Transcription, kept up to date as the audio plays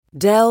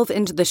Delve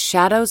into the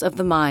shadows of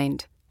the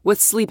mind with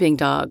Sleeping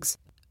Dogs,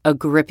 a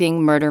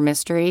gripping murder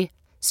mystery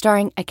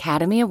starring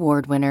Academy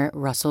Award winner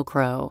Russell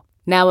Crowe.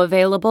 Now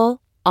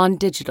available on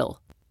digital.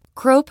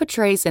 Crowe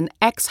portrays an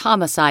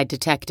ex-homicide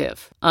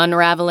detective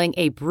unraveling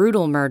a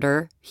brutal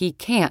murder he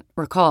can't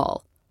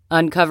recall.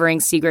 Uncovering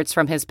secrets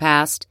from his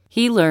past,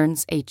 he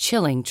learns a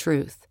chilling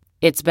truth.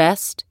 It's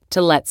best to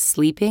let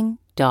sleeping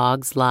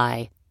dogs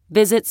lie.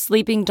 Visit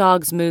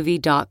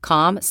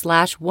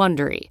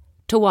sleepingdogsmovie.com/Wondery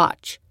to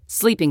watch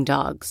Sleeping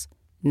Dogs,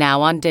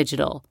 now on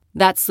digital.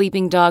 That's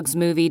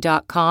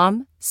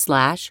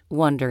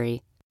sleepingdogsmovie.com/Wondery.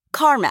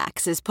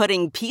 CarMax is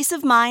putting peace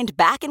of mind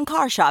back in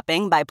car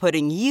shopping by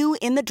putting you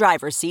in the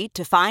driver's seat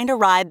to find a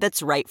ride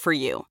that's right for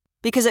you.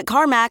 Because at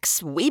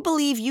CarMax, we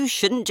believe you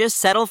shouldn't just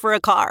settle for a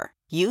car.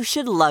 You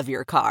should love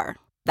your car.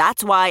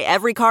 That's why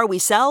every car we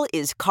sell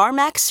is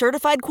CarMax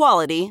certified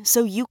quality,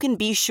 so you can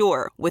be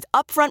sure with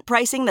upfront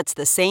pricing that's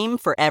the same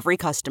for every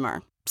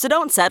customer. So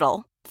don't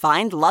settle.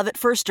 Find love at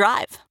first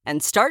drive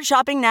and start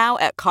shopping now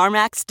at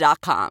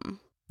CarMax.com.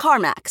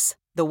 CarMax,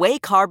 the way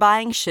car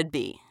buying should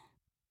be.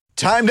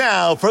 Time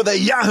now for the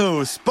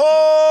Yahoo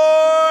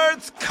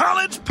Sports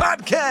College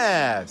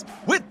Podcast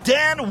with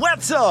Dan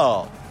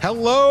Wetzel.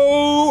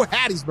 Hello,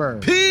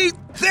 Hattiesburg. Pete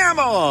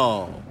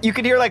Thamel. You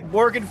can hear like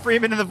Morgan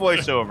Freeman in the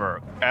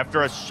voiceover.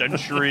 After a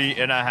century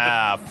and a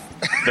half,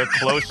 the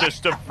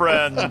closest of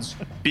friends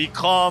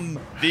become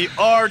the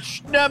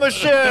arch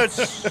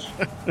nemesis.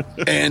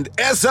 And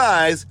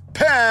SI's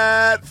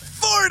Pat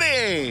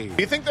Forty. Do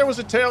you think there was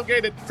a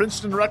tailgate at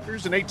Princeton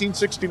Rutgers in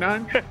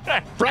 1869?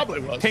 Probably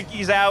was.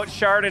 Pinky's out,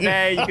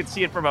 Chardonnay. You can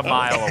see it from a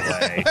mile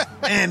away.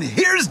 And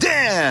here's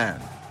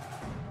Dan.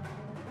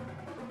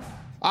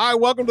 All right,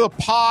 welcome to the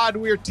pod.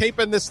 We are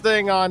taping this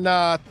thing on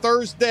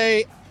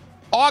Thursday,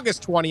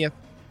 August 20th.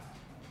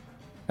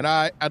 And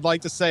I'd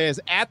like to say is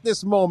at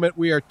this moment,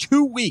 we are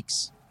 2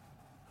 weeks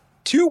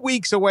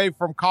away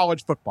from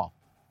college football.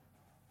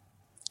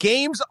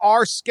 Games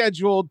are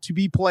scheduled to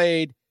be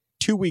played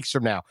 2 weeks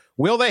from now.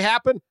 Will they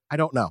happen? I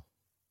don't know.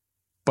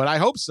 But I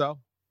hope so.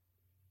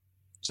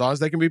 As long as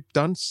they can be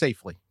done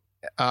safely.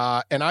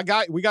 And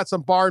we got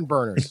some barn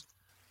burners.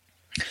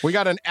 We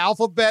got an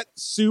alphabet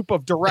soup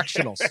of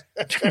directionals.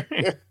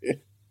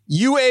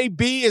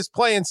 UAB is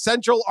playing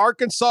Central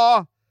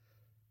Arkansas.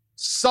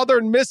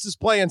 Southern Miss is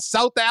playing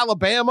South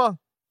Alabama.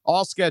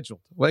 All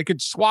scheduled. Well, they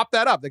could swap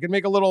that up. They could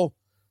make a little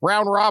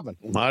round robin.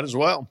 Might as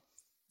well.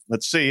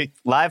 Let's see.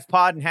 Live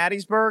pod in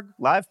Hattiesburg.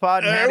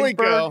 There we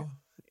go.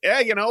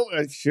 Yeah,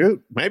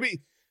 shoot.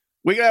 Maybe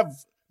we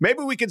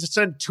can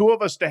send two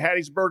of us to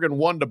Hattiesburg and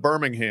one to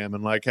Birmingham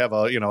and like have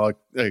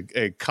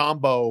a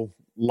combo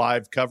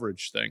live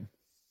coverage thing.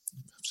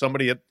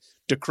 Somebody at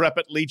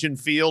decrepit Legion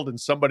Field and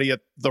somebody at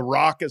the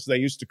Rock, as they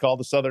used to call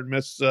the Southern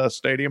Miss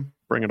Stadium.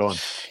 Bring it on.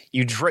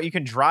 You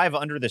can drive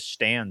under the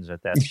stands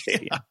at that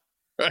stadium. Yeah,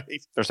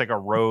 right. There's like a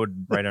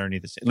road right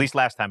underneath the. At least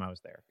last time I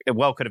was there, it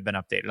well could have been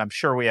updated. I'm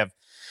sure we have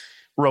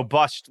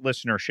robust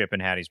listenership in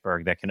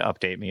Hattiesburg that can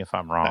update me if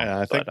I'm wrong.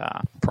 I think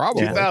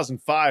probably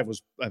 2005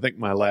 was, I think,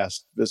 my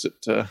last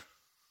visit to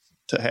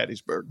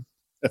Hattiesburg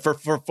for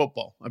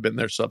football. I've been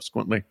there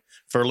subsequently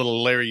for a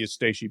little Larry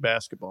Eustace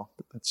basketball,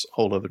 but that's a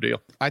whole other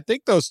deal. I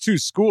think those two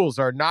schools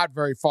are not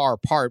very far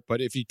apart,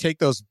 but if you take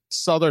those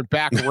southern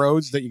back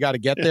roads that you got to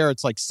get there,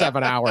 it's like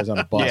 7 hours on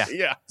a bus.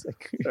 Yeah.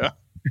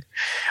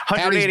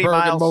 180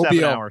 miles,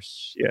 7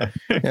 hours. Yeah.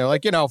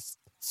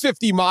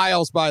 50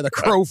 miles by the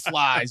crow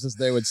flies, as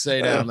they would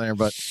say down there.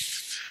 But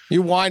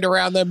you wind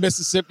around them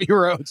Mississippi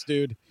roads,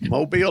 dude.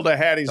 Mobile to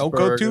Hattiesburg. Don't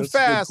go too That's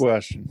fast. A good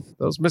question.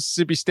 Those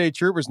Mississippi State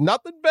troopers,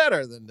 nothing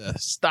better than to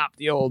stop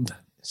the old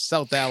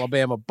South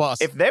Alabama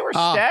bus. If they were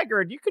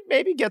staggered, you could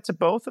maybe get to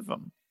both of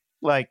them.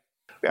 Like,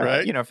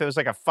 right? If it was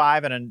like a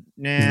 5 and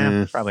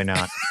a probably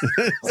not.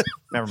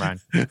 Never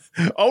mind.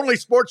 Only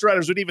sports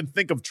writers would even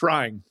think of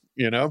trying.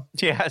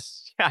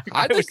 Yes.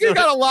 I think you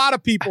got a lot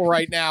of people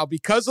right now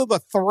because of the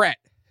threat.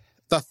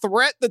 The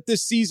threat that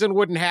this season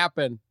wouldn't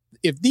happen.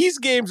 If these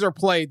games are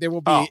played, there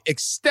will be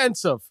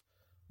extensive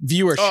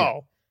viewership.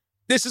 Oh.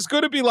 This is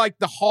going to be like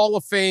the Hall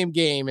of Fame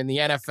game in the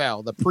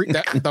NFL. The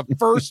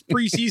first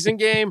preseason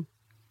game,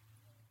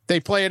 they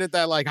play it at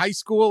that like high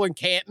school in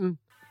Canton.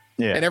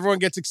 Yeah. And everyone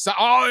gets excited.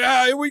 Oh,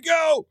 yeah, here we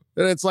go.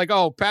 And it's like,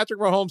 oh, Patrick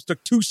Mahomes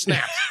took 2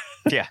 snaps.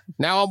 Yeah.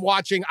 Now I'm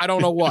watching I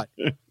don't know what.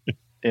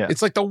 Yeah.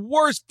 It's like the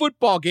worst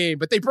football game,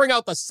 but they bring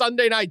out the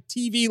Sunday night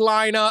TV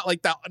lineup,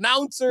 like the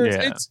announcers.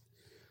 Yeah.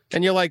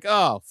 And you're like,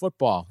 oh,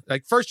 football.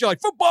 Like first you're like,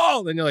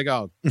 football. Then you're like,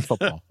 oh,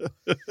 football.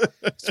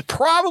 It's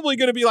probably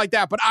going to be like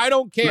that, but I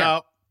don't care.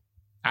 No.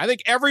 I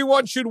think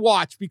everyone should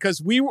watch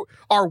because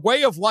our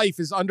way of life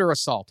is under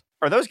assault.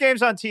 Are those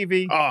games on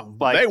TV? Oh,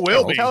 Like, they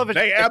will be. television-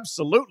 They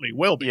absolutely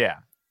will be. Yeah.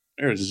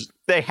 There's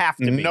They have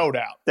to be. no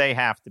doubt. They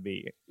have to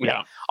be.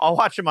 Yeah. I'll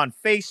watch them on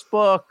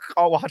Facebook.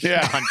 I'll watch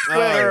them on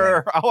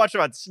Twitter. I'll watch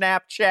them on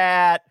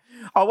Snapchat.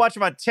 I'll watch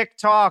them on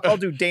TikTok. I'll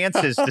do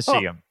dances to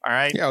see them. All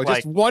right.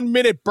 Just 1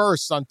 minute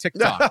bursts on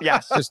TikTok.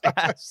 Yes.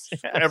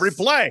 Every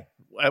play.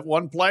 At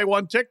one play,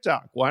 one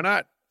TikTok. Why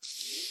not?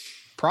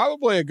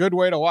 Probably a good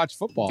way to watch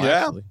football,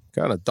 Yeah. actually.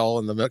 Kind of dull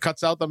in the middle.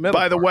 Cuts out the middle.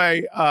 By the part.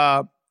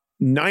 way,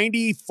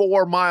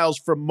 94 miles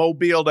from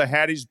Mobile to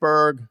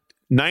Hattiesburg.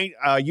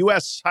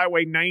 U.S.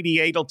 Highway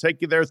 98 will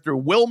take you there through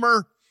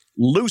Wilmer,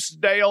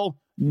 Loosedale,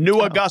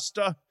 New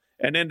Augusta,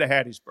 and into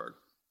Hattiesburg.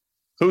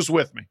 Who's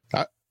with me?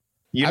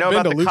 You I've know been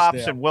about to the cops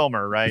Loosedale. in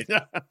Wilmer, right?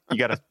 You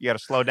gotta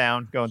slow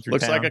down going through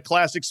Looks town. like a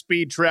classic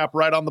speed trap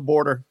right on the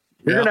border.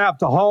 You're going to have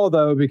to haul,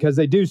 though, because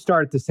they do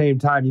start at the same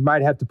time. You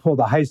might have to pull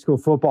the high school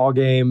football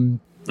game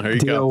There you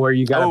deal go. where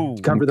you got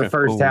to cover the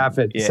first half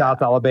at yeah.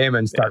 South Alabama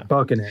and start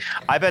booking it.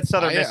 I bet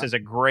Southern Miss yeah. is a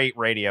great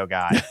radio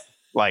guy.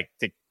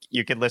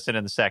 You could listen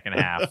in the second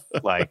half.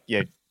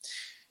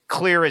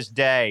 Clear as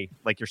day,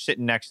 like you're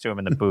sitting next to him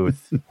in the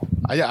booth.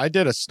 I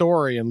did a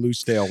story in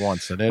Loosedale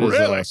once, and it is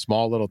Really? a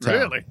small little town.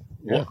 Really?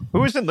 Yeah. Who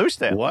was in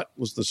Loosedale? What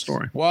was the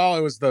story? Well,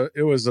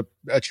 it was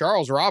a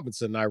Charles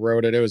Robinson. I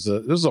wrote it. This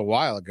was a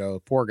while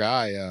ago. Poor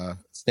guy.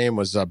 His name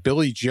was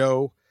Billy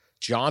Joe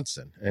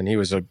Johnson, and he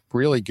was a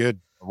really good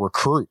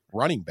recruit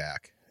running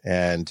back.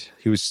 And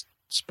he was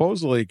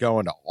supposedly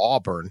going to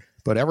Auburn,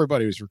 but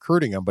everybody was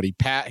recruiting him. But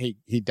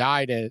he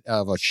died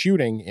of a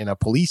shooting in a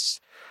police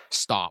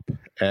stop,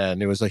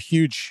 and it was a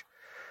huge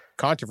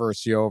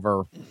controversy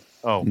over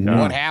Oh, God.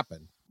 what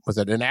happened. Was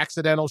it an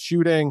accidental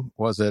shooting?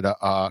 Was it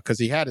because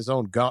he had his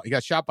own gun? He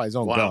got shot by his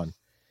own Wow. gun.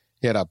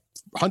 He had a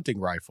hunting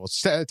rifle.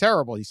 It's a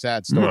terribly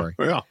sad story.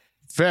 Yeah.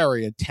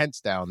 Very intense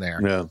down there.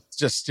 Yeah. It's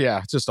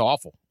just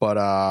awful.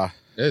 But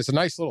it's a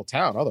nice little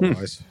town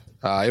otherwise.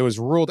 It was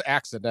ruled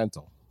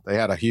accidental. They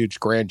had a huge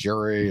grand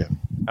jury. And,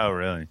 Oh,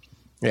 really?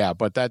 yeah,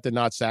 but that did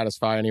not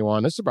satisfy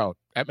anyone. This is about,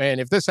 I mean,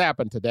 if this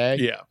happened today,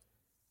 Yeah.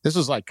 this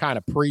was like kind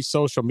of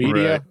pre-social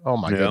media. Right. Oh,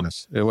 my Yeah.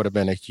 goodness. It would have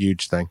been a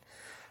huge thing.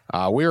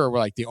 We were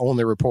like the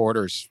only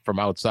reporters from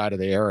outside of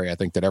the area, I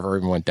think, that ever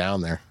even went down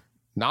there.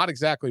 Not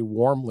exactly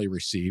warmly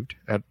received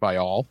by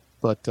all,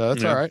 but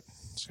that's all right.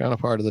 It's kind of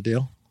part of the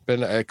deal.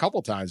 Been a couple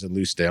times in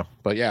Loosedale,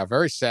 but yeah,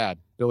 very sad.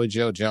 Billy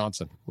Joe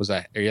Johnson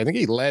I think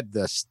he led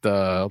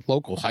the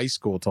local high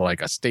school to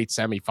like a state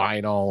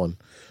semifinal and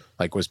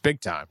like was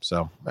big time.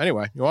 So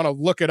anyway, you want to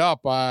look it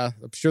up. I'm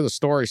sure the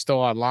story's still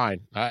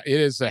online. It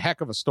is a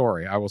heck of a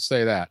story. I will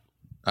say that.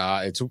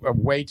 It's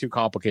way too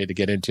complicated to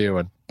get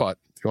into, but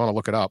if you want to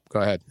look it up, go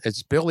ahead.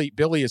 It's Billy.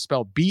 Billy is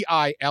spelled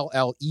Billey.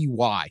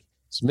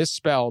 It's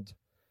misspelled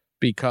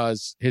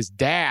because his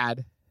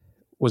dad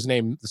was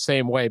named the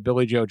same way,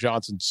 Billy Joe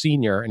Johnson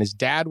Sr., and his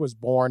dad was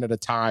born at a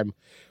time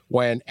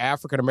when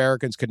African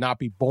Americans could not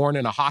be born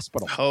in a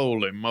hospital.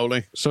 Holy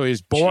moly. So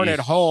he's born Jeez. at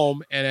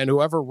home, and then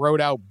whoever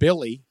wrote out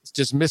Billy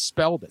just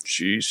misspelled it.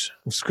 Jeez.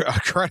 It's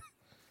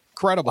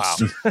incredible.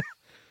 Wow.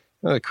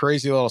 A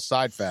crazy little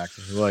side fact.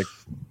 Like,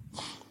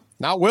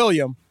 not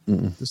William.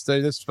 Just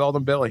they just spelled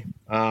him Billy.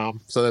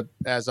 So that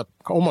as a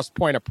almost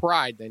point of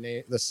pride,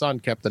 the son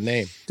kept the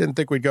name. Didn't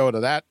think we'd go to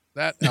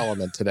that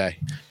element today.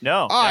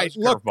 No. All right,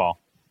 look. Curveball.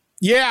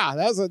 Yeah,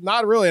 that was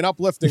not really an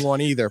uplifting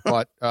one either,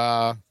 but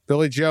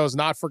Billy Joe's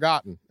not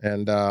forgotten,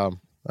 and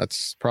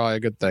that's probably a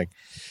good thing.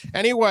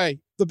 Anyway,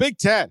 the Big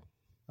Ten.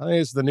 I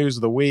think it's the news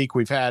of the week.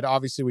 We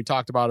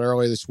talked about it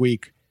earlier this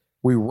week.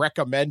 We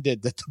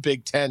recommended that the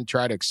Big Ten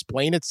try to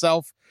explain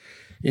itself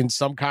in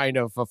some kind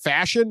of a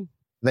fashion.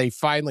 They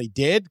finally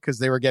did because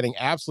they were getting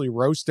absolutely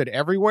roasted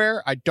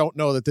everywhere. I don't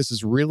know that this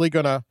is really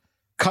going to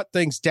cut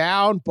things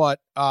down, but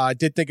I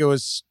did think it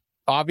was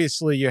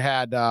obviously you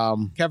had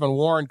Kevin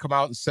Warren come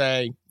out and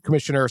say,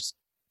 commissioners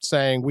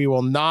saying we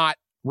will not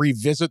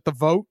revisit the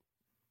vote.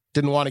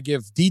 Didn't want to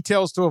give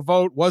details to a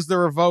vote. Was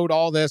there a vote?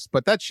 All this,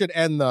 but that should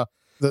end the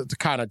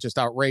kind of just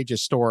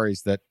outrageous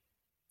stories that,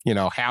 you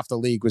know, half the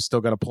league was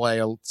still going to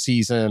play a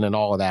season and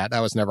all of that. That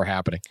was never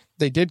happening.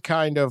 They did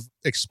kind of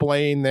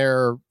explain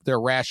their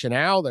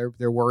rationale.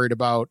 They're worried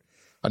about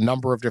a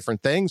number of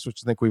different things,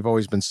 which I think we've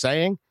always been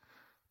saying.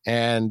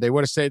 And they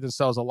would have saved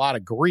themselves a lot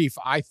of grief,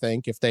 I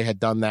think, if they had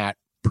done that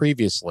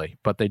previously,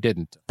 but they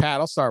didn't. Pat,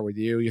 I'll start with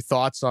you. Your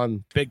thoughts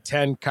on Big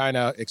Ten kind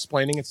of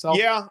explaining itself?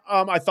 Yeah,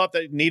 I thought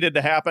that it needed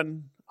to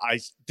happen. I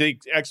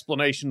think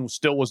explanation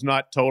still was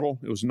not total.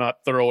 It was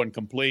not thorough and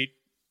complete.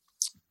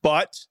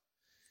 But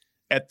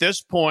at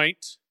this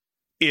point,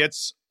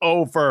 it's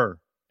over.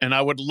 And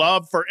I would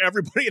love for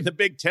everybody in the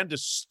Big Ten to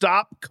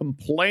stop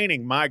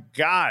complaining. My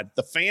God,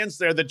 the fans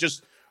there that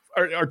just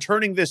are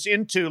turning this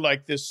into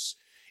like this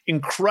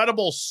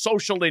incredible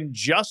social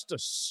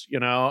injustice, you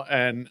know,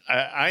 and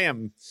I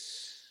am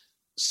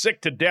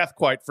sick to death,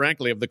 quite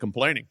frankly, of the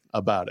complaining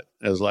about it.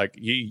 It's like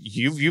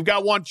you've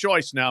got one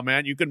choice now,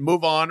 man. You can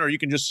move on, or you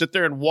can just sit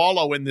there and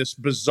wallow in this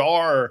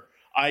bizarre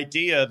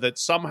idea that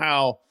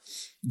somehow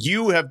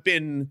you have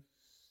been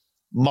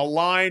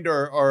maligned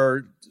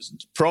or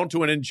prone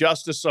to an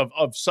injustice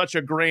of such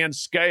a grand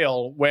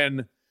scale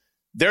when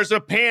there's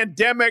a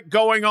pandemic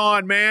going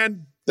on,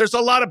 man. There's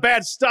a lot of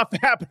bad stuff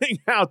happening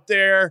out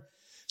there.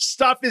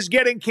 Stuff is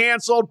getting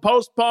canceled,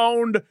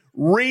 postponed,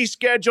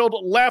 rescheduled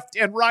left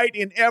and right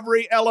in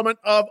every element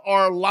of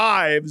our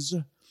lives.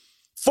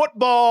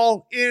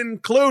 Football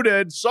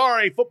included.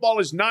 Sorry, football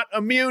is not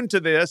immune to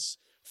this.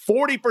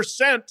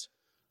 40%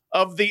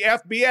 of the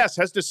FBS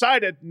has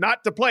decided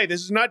not to play.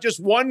 This is not just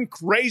one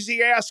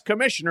crazy-ass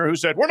commissioner who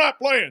said, we're not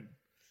playing.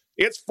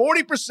 It's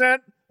 40%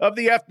 of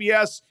the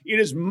FBS. It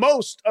is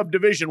most of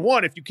Division I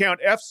if you count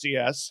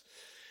FCS.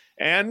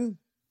 And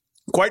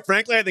quite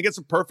frankly, I think it's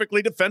a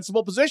perfectly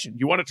defensible position.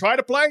 You want to try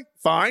to play?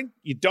 Fine.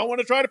 You don't want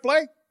to try to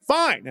play?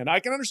 Fine. And I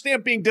can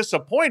understand being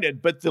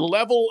disappointed, but the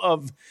level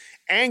of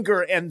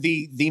anger and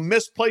the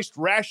misplaced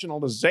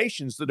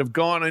rationalizations that have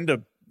gone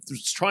into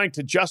trying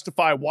to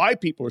justify why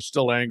people are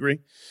still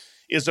angry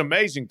is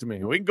amazing to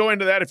me. We can go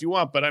into that if you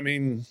want, but I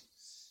mean,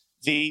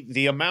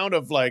 the amount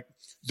of like,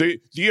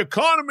 the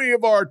economy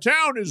of our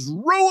town is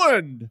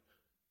ruined.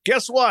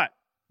 Guess what?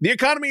 The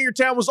economy of your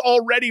town was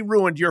already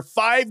ruined. Your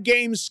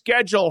 5-game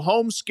schedule,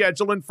 home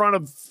schedule in front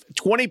of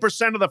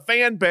 20% of the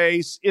fan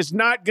base is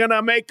not going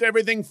to make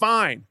everything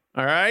fine.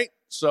 All right.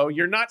 So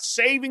you're not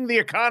saving the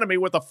economy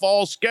with a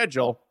fall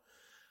schedule.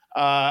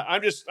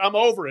 I'm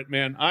over it,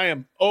 man. I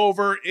am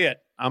over it.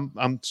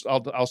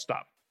 I'll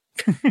stop.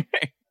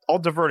 I'll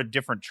divert a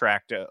different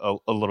track a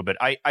little bit.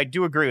 I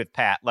do agree with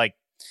Pat. Like,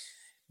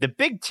 the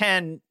Big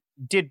Ten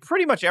did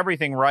pretty much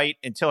everything right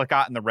until it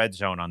got in the red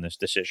zone on this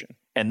decision.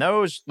 And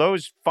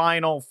those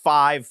final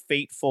 5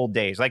 fateful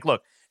days, like,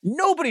 look,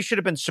 nobody should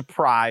have been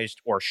surprised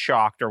or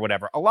shocked or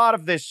whatever. A lot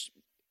of this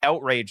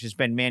outrage has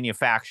been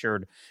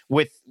manufactured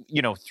with,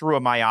 through a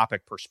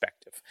myopic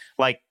perspective.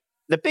 Like,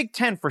 the Big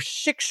Ten for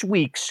 6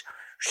 weeks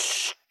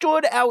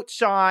stood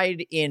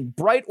outside in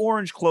bright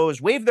orange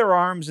clothes, waved their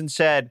arms and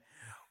said,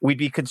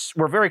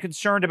 we're very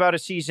concerned about a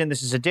season.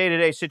 This is a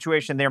day-to-day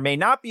situation. There may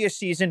not be a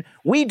season.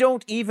 We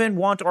don't even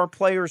want our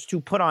players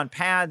to put on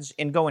pads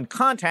and go in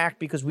contact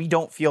because we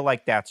don't feel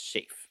like that's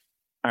safe.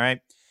 All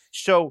right.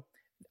 So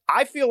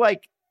I feel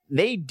like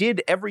they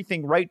did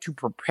everything right to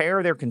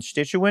prepare their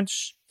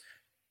constituents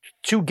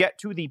to get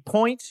to the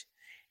point.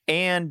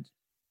 And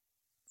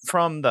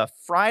from the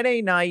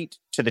Friday night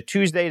to the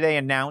Tuesday they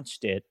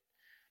announced it,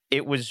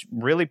 it was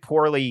really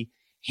poorly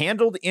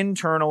handled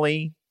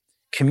internally,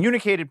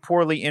 communicated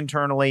poorly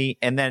internally,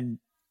 and then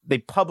the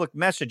public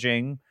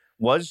messaging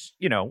was,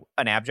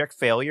 an abject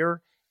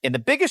failure. And the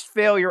biggest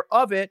failure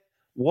of it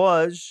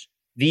was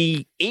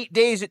the 8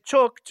 days it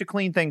took to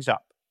clean things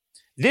up.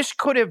 This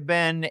could have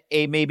been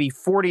a maybe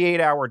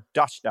 48-hour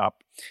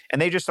dust-up,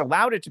 and they just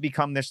allowed it to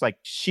become this, like,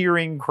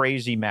 searing,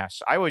 crazy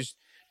mess. I always,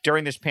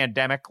 during this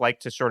pandemic,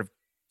 like to sort of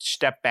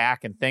step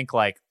back and think,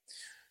 like,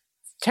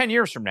 10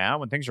 years from now,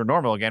 when things are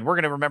normal again, we're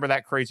going to remember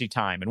that crazy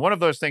time. And one of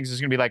those things is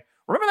going to be like,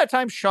 remember that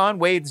time Shaun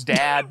Wade's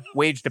dad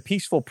waged a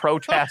peaceful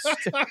protest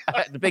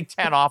at the Big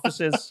Ten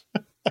offices?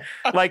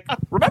 Like,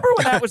 remember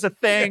when that was a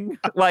thing?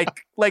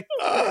 Like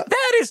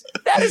that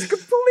is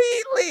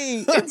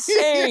completely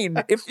insane.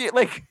 If you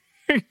like,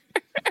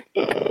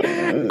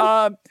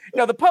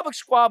 no, the public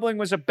squabbling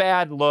was a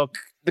bad look.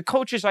 The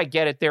coaches, I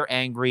get it, they're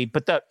angry,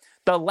 but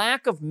the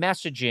lack of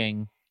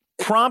messaging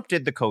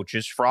prompted the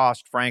coaches,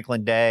 Frost,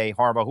 Franklin, Day,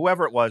 Harbaugh,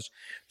 whoever it was,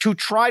 to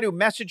try to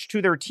message to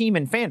their team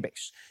and fan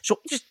base. So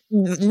just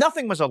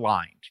nothing was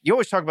aligned. You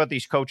always talk about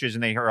these coaches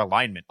and they hear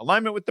alignment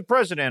with the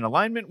president,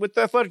 alignment with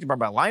the athletic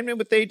department, alignment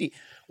with the AD,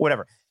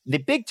 whatever. The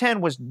Big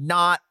Ten was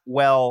not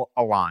well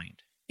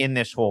aligned in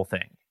this whole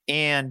thing.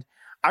 And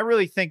I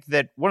really think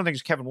that one of the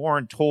things Kevin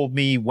Warren told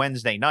me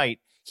Wednesday night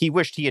he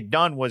wished he had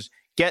done was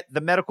get the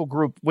medical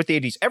group with the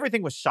ADs.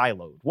 Everything was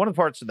siloed. One of the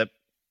parts of the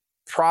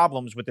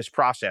problems with this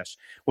process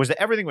was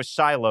that everything was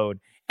siloed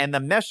and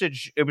the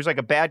message, it was like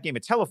a bad game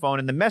of telephone,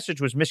 and the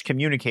message was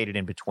miscommunicated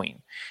in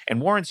between.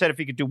 And Warren said if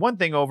he could do one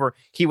thing over,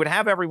 he would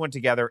have everyone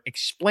together,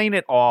 explain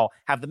it all,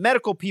 have the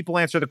medical people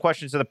answer the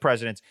questions of the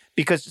presidents,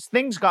 because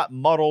things got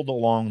muddled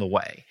along the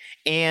way.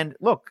 And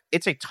look,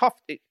 it's a tough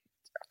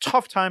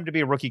time to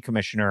be a rookie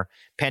commissioner,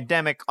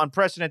 pandemic,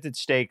 unprecedented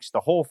stakes,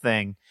 the whole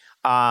thing.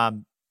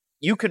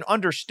 You can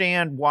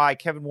understand why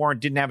Kevin Warren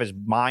didn't have his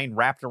mind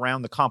wrapped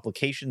around the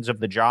complications of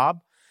the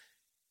job.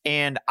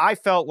 And I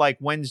felt like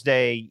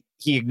Wednesday,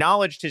 he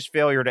acknowledged his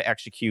failure to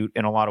execute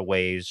in a lot of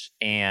ways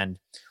and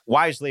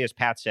wisely, as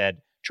Pat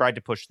said, tried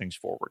to push things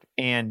forward.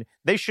 And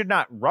they should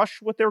not rush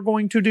what they're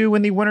going to do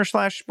in the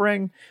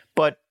winter/spring.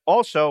 But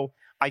also,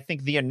 I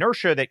think the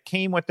inertia that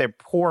came with their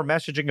poor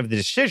messaging of the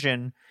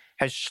decision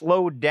has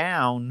slowed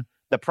down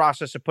the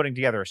process of putting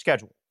together a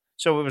schedule.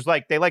 So it was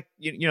like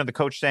the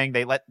coach saying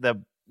they let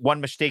the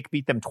one mistake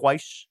beat them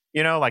twice,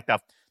 like the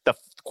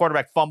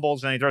quarterback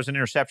fumbles and he throws an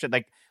interception.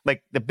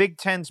 Like the Big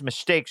Ten's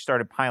mistakes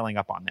started piling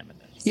up on them in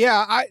this.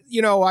 Yeah,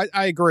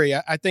 I agree.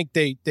 I think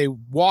they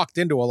walked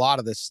into a lot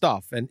of this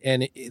stuff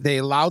and they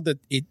allowed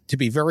it to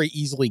be very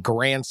easily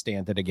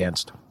grandstanded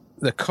against.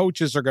 The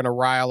coaches are going to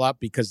rile up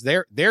because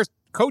their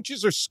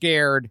coaches are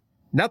scared.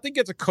 Nothing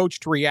gets a coach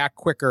to react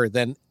quicker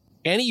than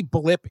any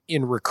blip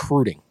in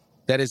recruiting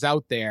that is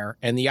out there,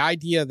 and the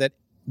idea that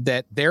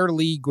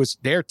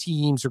their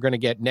teams are going to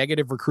get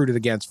negative recruited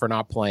against for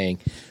not playing.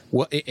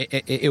 Well,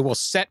 it will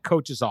set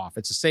coaches off.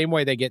 It's the same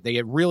way they get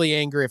really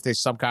angry if there's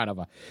some kind of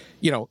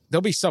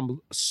there'll be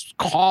some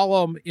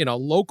column in a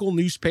local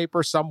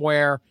newspaper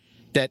somewhere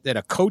that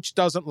a coach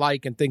doesn't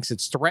like and thinks it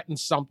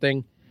threatens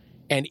something.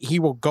 And he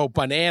will go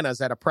bananas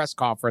at a press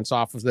conference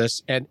off of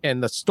this. And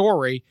the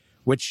story,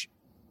 which,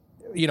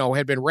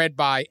 had been read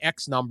by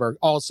X number,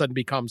 all of a sudden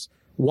becomes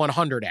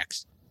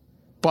 100X.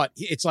 But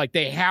it's like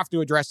they have to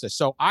address this.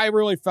 So I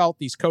really felt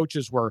these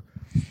coaches were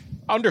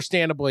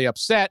understandably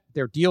upset.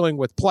 They're dealing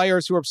with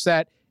players who are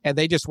upset, and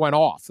they just went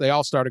off. They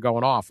all started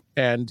going off.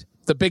 And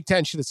the Big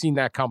Ten should have seen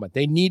that coming.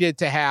 They needed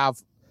to have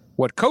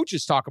what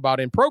coaches talk about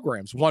in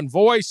programs, one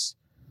voice,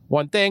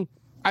 one thing.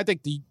 I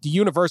think the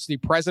university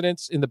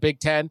presidents in the Big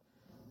Ten,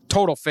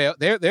 total fail.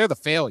 They're the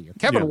failure.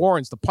 Kevin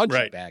Warren's the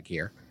punching bag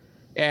here.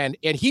 And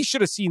he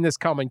should have seen this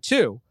coming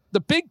too.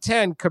 The Big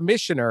Ten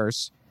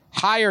commissioners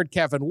hired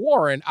Kevin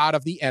Warren out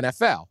of the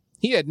NFL.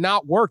 He had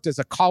not worked as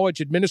a college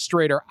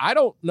administrator. I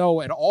don't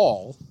know at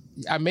all.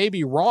 I may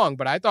be wrong,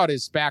 but I thought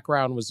his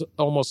background was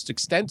almost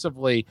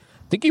extensively.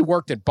 I think he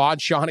worked at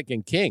Bond, Schoenig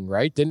and King,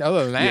 right?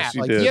 Other than that,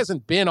 yes, he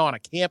hasn't been on a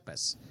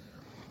campus.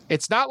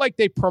 It's not like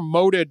they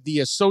promoted the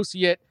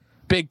associate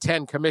Big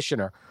Ten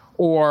commissioner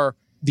or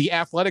the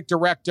athletic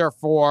director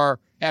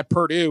at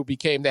Purdue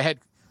became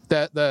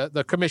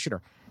the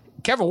commissioner.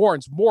 Kevin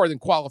Warren's more than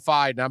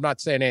qualified, and I'm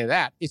not saying any of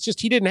that. It's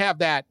just he didn't have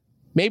that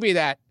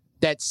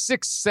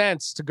sixth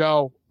sense to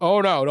go,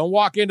 oh no, don't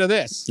walk into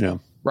this. Yeah.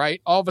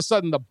 Right? All of a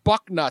sudden the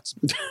Bucknuts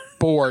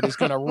board is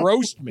going to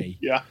roast me.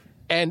 Yeah.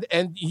 And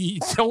you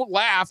don't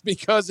laugh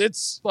because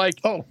it's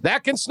like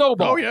that can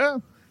snowball. Oh yeah.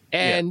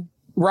 And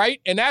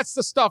right? And that's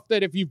the stuff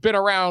that if you've been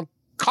around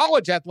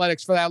college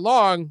athletics for that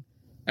long,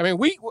 I mean,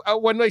 we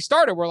when they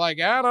started, we're like,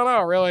 I don't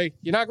know, really.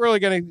 You're not really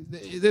going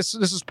to. This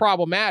is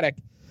problematic.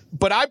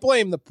 But I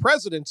blame the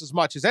presidents as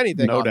much as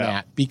anything on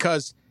that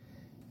because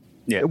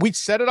we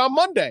said it on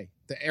Monday.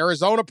 The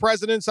Arizona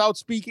president's out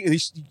speaking.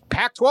 These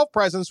Pac-12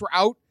 presidents were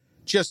out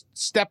just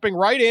stepping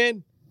right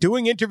in,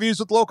 doing interviews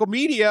with local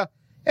media,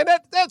 and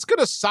that's going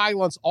to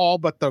silence all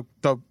but the.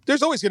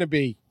 There's always going to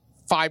be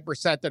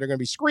 5% that are going to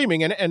be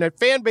screaming, and a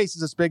fan base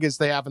is as big as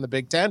they have in the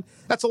Big Ten.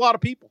 That's a lot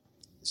of people.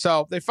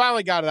 So they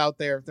finally got it out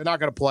there. They're not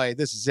going to play.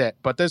 This is it.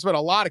 But there's been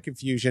a lot of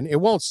confusion.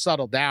 It won't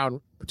settle down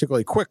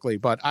particularly quickly,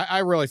 but I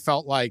really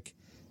felt like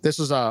this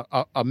was a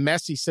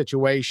messy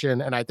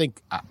situation. And I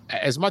think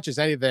as much as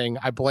anything,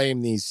 I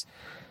blame these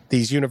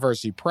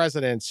university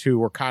presidents who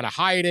were kind of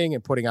hiding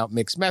and putting out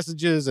mixed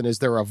messages. And is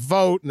there a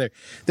vote? And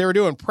they were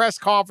doing press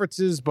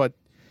conferences, but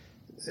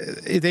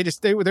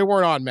they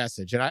weren't on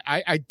message. And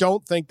I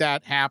don't think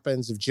that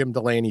happens if Jim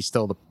Delaney's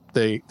still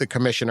the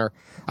commissioner.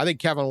 I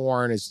think Kevin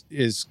Warren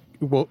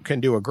can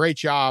do a great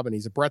job, and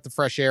he's a breath of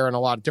fresh air in a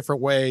lot of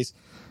different ways.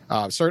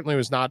 Certainly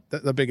was not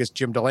the biggest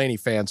Jim Delaney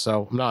fan,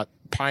 so I'm not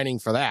pining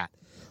for that.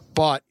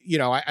 But,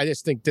 I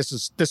just think this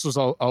was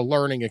a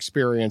learning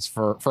experience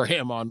for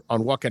him on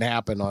what can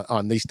happen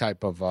on these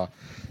type of deals.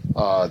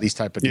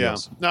 Yeah.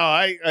 No,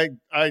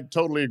 I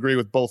totally agree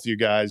with both of you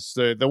guys.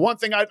 The one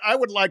thing I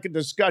would like a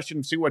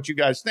discussion, see what you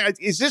guys think.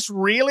 Is this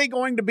really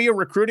going to be a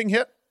recruiting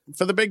hit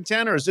for the Big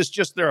Ten, or is this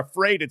just they're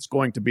afraid it's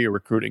going to be a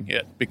recruiting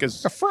hit?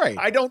 Because afraid.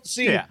 I don't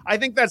see. Yeah. I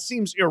think that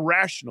seems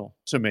irrational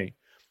to me,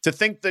 to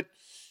think that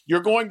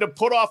you're going to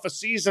put off a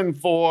season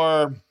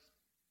for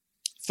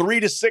 3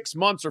 to 6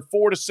 months or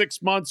 4 to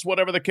 6 months,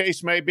 whatever the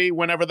case may be,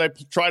 whenever they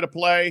try to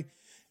play,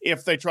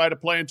 if they try to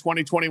play in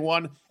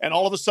 2021. And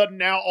all of a sudden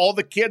now all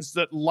the kids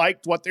that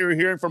liked what they were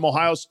hearing from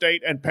Ohio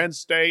State and Penn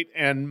State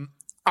and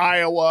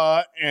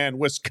Iowa and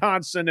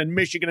Wisconsin and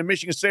Michigan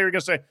State are going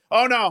to say,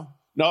 oh,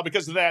 no,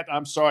 because of that,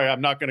 I'm sorry,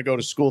 I'm not going to go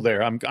to school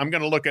there. I'm going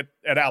to look at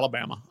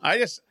Alabama.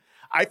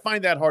 I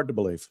find that hard to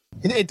believe.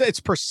 It's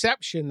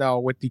perception, though,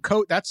 with the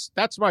coach.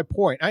 That's my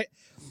point.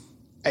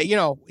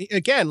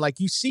 Again,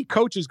 like you see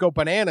coaches go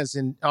bananas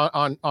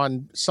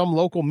on some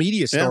local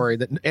media story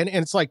that, and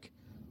it's like,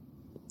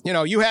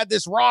 you had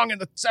this wrong in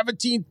the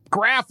 17th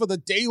graph of the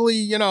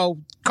daily,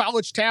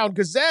 College Town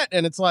Gazette,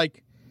 and it's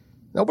like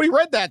nobody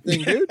read that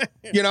thing, dude.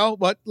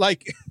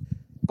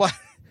 But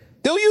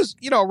they'll use,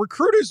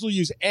 recruiters will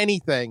use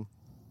anything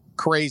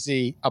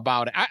crazy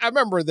about it. I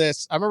remember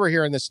this. I remember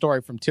hearing this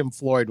story from Tim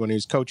Floyd when he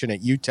was coaching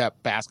at UTEP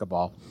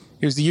basketball.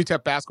 He was the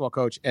UTEP basketball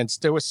coach, and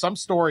there was some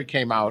story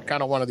came out,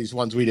 kind of one of these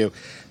ones we do,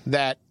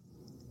 that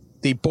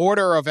the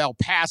border of El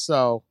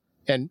Paso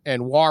and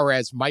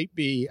Juarez might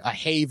be a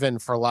haven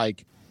for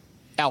like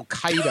Al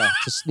Qaeda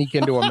to sneak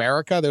into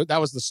America.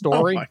 That was the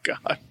story. Oh my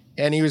God.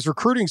 And he was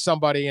recruiting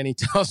somebody, and he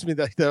tells me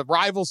that the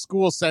rival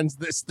school sends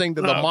this thing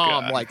to the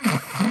mom, God. like,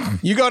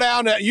 you go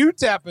down to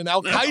UTEP and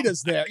Al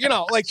Qaeda's there.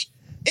 Like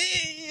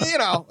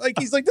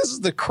he's like, this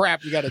is the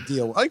crap you got to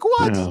deal with. Like,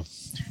 what? Yeah.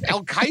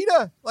 Al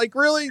Qaeda? Like,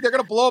 really? They're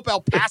going to blow up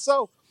El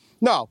Paso?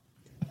 No.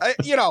 But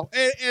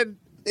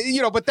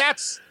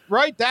that's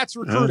right. That's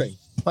recruiting.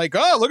 Like,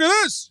 oh, look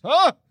at this.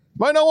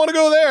 Might not want to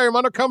go there. You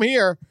might not come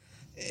here.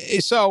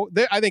 So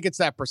I think it's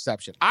that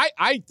perception.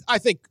 I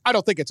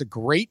don't think it's a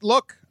great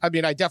look. I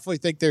mean, I definitely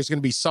think there's going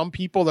to be some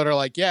people that are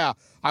like, yeah,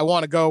 I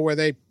want to go where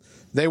they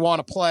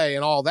want to play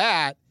and all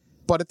that.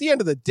 But at the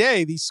end of the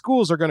day, these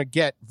schools are going to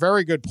get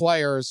very good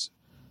players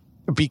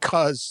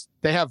because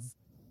they have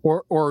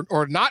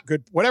or not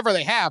good, whatever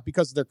they have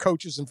because of their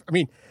coaches. And I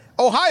mean,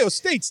 Ohio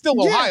State's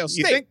still Ohio State.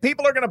 You think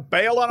people are going to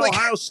bail on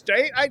Ohio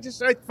State? I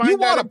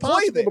find that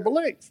impossible to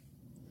believe.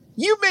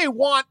 You may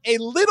want a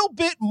little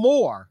bit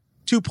more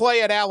to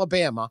play at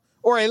Alabama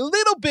or a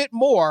little bit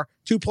more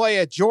to play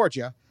at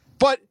Georgia,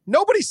 but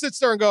nobody sits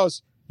there and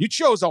goes, you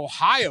chose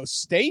Ohio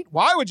State?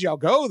 Why would y'all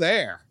go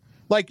there?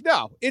 Like,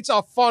 no, it's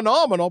a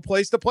phenomenal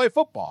place to play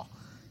football.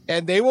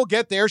 And they will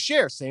get their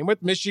share. Same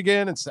with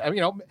Michigan.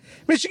 And,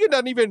 Michigan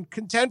doesn't even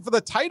contend for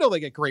the title. They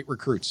get great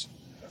recruits.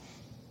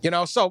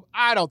 So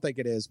I don't think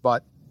it is.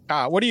 But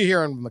what are you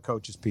hearing from the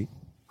coaches, Pete?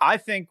 I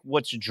think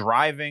what's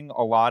driving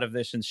a lot of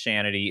this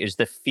insanity is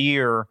the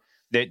fear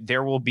that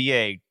there will be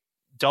a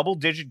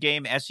double-digit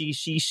game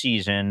SEC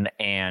season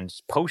and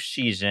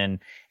postseason,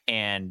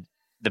 and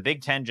the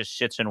Big Ten just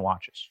sits and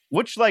watches.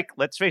 Which,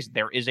 let's face it,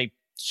 there is a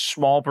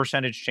small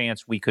percentage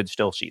chance we could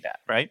still see that,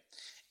 right?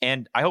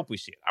 And I hope we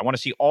see it. I want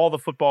to see all the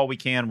football we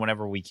can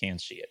whenever we can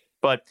see it.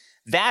 But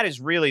that is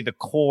really the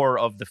core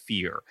of the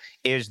fear,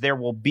 is there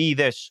will be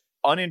this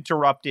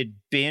uninterrupted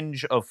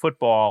binge of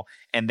football,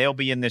 and they'll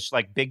be in this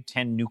Big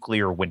Ten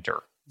nuclear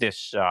winter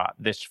this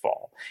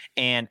fall.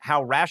 And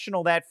how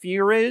rational that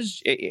fear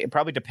is, it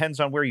probably depends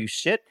on where you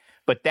sit,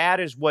 but that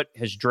is what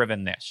has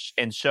driven this.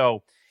 And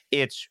so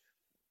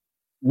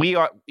we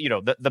are,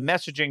 the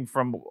messaging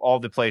from all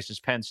the places,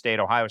 Penn State,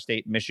 Ohio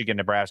State, Michigan,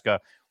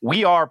 Nebraska,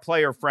 we are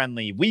player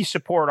friendly. We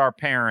support our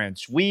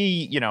parents.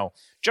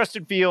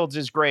 Justin Fields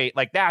is great.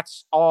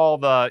 That's all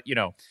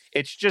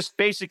it's just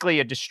basically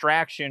a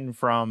distraction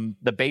from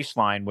the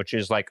baseline, which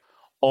is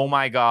oh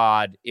my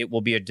God, it will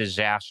be a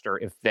disaster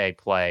if they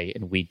play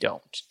and we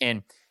don't.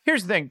 And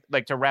here's the thing,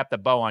 to wrap the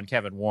bow on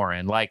Kevin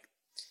Warren,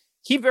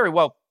 he very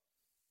well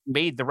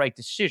made the right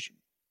decision.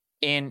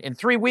 In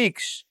 3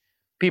 weeks,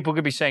 people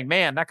could be saying,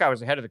 man, that guy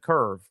was ahead of the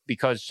curve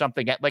because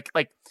something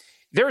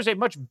there is a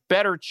much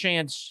better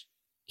chance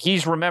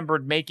he's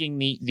remembered making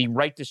the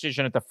right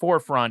decision at the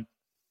forefront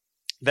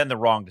than the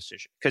wrong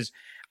decision. Because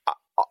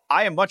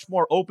I am much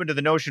more open to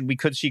the notion we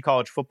could see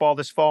college football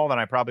this fall than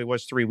I probably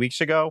was 3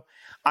 weeks ago.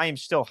 I am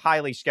still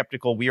highly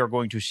skeptical we are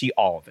going to see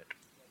all of it.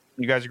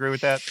 You guys agree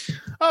with that?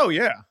 Oh,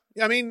 yeah.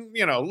 I mean,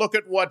 look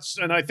at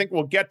and I think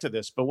we'll get to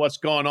this, but what's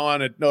going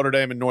on at Notre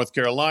Dame and North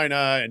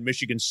Carolina and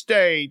Michigan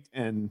State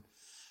and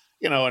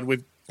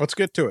let's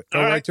get to it.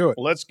 Go right to it.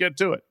 Let's get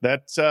to it.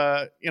 That's,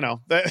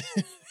 that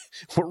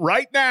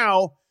right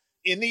now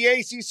in the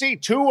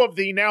ACC, 2 of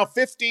the now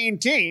 15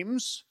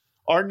 teams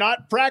are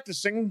not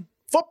practicing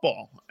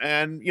football.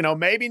 And,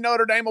 maybe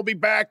Notre Dame will be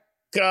back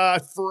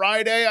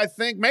Friday, I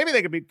think. Maybe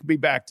they could be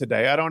back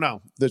today. I don't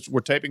know. We're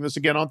taping this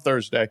again on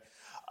Thursday.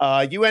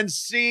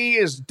 UNC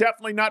is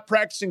definitely not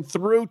practicing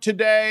through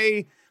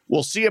today.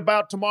 We'll see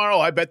about tomorrow.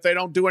 I bet they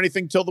don't do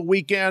anything till the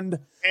weekend.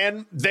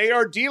 And they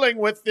are dealing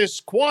with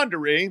this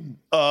quandary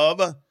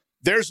of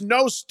there's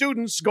no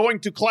students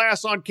going to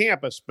class on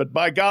campus, but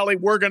by golly,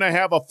 we're going to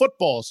have a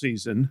football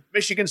season.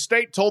 Michigan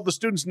State told the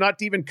students not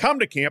to even come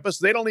to campus.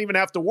 They don't even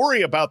have to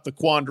worry about the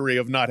quandary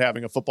of not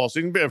having a football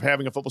season, of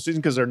having a football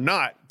season because they're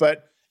not.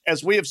 But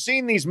as we have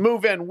seen these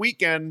move-in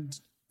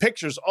weekend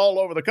pictures all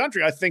over the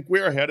country, I think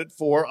we're headed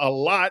for a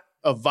lot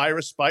of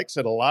virus spikes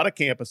at a lot of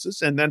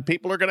campuses. And then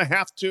people are going to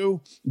have to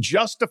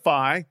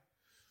justify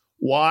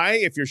why,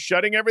 if you're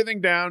shutting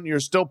everything down, you're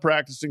still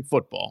practicing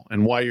football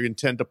and why you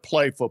intend to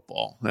play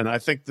football. And I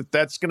think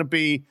that's going to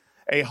be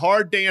a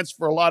hard dance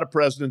for a lot of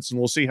presidents, and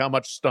we'll see how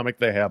much stomach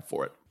they have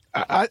for it.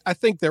 I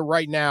think that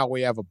right now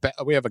we have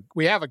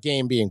a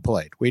game being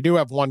played. We do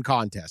have one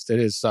contest. It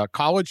is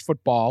college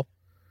football,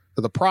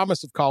 the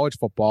promise of college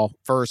football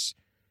versus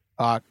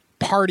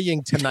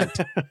partying tonight.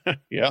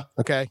 Yeah.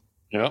 Okay.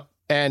 Yeah.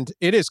 And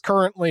it is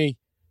currently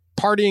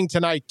partying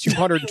tonight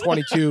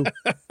 222.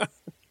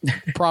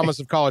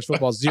 Promise of college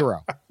football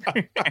 0.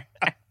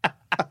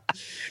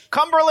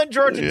 Cumberland,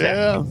 Georgia Tech.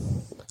 Yeah.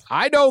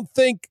 I don't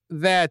think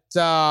that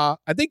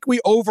I think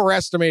we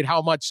overestimate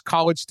how much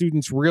college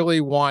students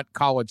really want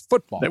college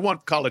football. They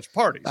want college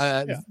parties.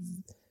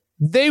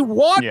 They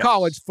want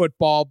college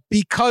football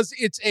because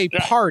it's a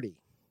party.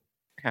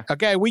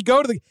 Okay, we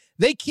go to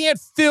they can't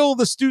fill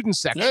the student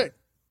section.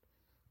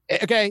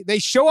 Okay, they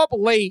show up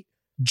late,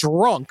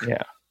 drunk.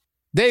 Yeah.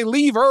 They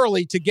leave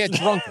early to get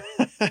drunker.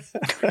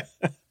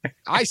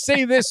 I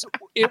say this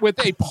with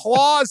a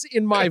pause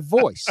in my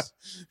voice.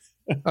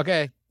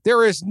 Okay,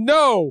 there is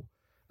no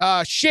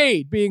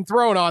shade being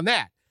thrown on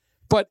that.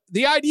 But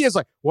the idea is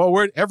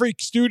every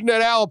student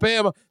at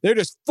Alabama, they're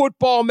just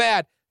football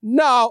mad.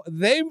 No,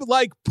 they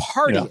like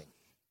partying.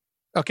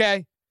 Yeah.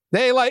 Okay?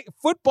 They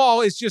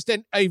football is just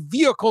a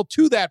vehicle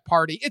to that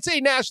party. It's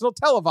a national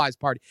televised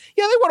party.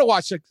 Yeah, they want to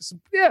watch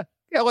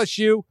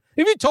LSU.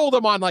 If you told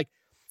them on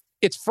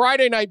it's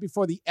Friday night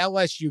before the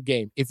LSU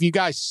game, if you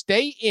guys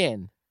stay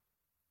in,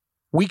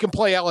 we can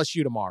play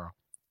LSU tomorrow.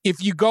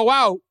 If you go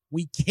out,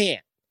 we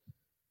can't.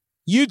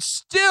 You'd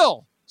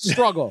still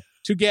struggle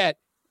to get,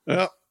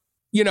 90,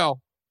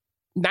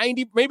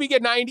 maybe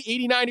get 90,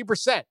 80,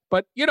 90%.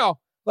 But,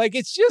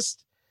 it's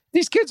just,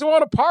 these kids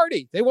want to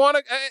party. They want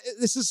to,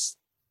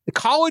 the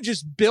college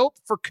is built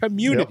for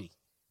community.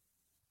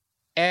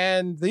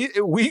 And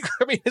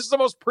I mean, this is the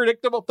most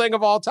predictable thing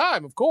of all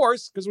time, of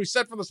course, because we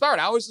said from the start,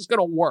 how is this going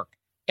to work?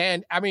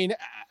 And I mean,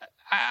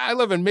 I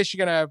live in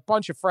Michigan. I have a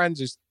bunch of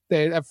friends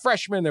they have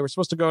freshmen. They were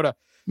supposed to go to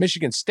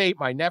Michigan State.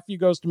 My nephew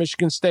goes to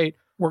Michigan State.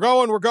 We're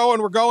going.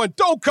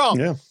 Don't come.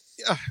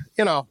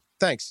 Yeah.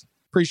 Thanks.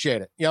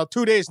 Appreciate it.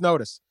 2 days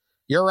notice.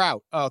 You're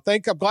out. I'm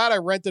glad I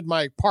rented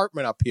my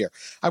apartment up here.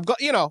 I'm glad,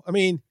 I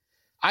mean,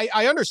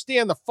 I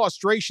understand the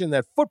frustration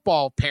that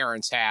football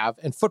parents have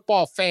and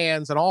football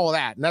fans and all of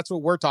that. And that's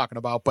what we're talking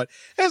about. But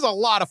there's a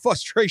lot of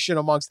frustration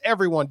amongst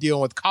everyone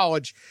dealing with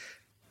college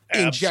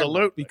in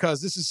general,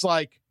 because this is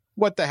like,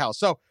 what the hell?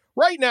 So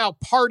right now,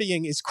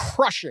 partying is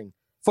crushing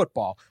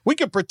football. We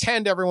can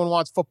pretend everyone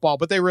wants football,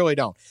 but they really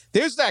don't.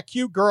 There's that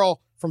cute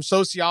girl from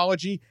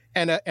sociology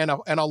and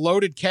a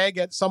loaded keg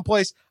at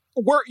someplace.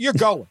 You're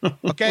going.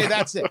 Okay,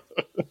 that's it.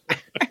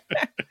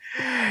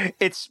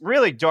 It's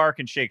really dark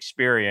and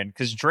Shakespearean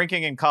because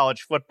drinking and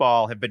college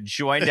football have been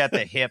joined at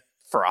the hip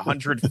for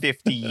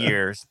 150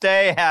 years.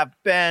 They have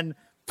been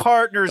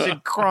partners in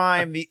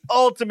crime, the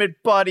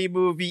ultimate buddy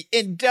movie,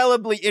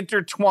 indelibly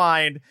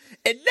intertwined.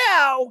 And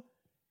now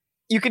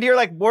you can hear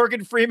like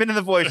Morgan Freeman in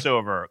the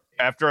voiceover.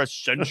 After a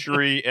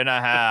century and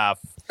a half,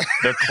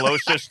 the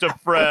closest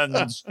of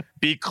friends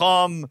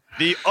become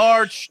the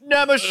arch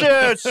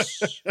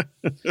nemesis.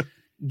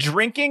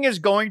 Drinking is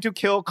going to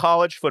kill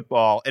college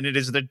football, and it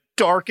is the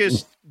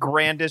darkest,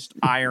 grandest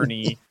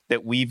irony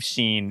that we've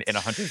seen in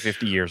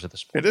 150 years of the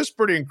sport. It is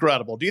pretty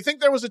incredible. Do you think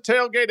there was a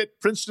tailgate at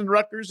Princeton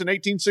Rutgers in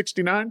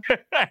 1869?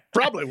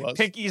 Probably was.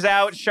 Pinkies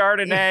out,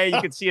 Chardonnay.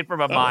 You could see it from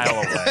a mile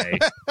away.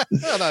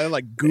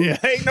 Like goo,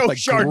 ain't no like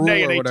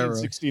Chardonnay in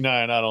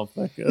 1869, I don't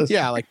think.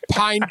 Yeah, like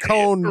pine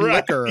cone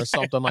liquor or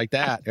something like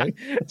that. Right?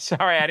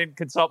 Sorry, I didn't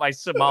consult my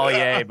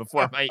sommelier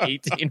before my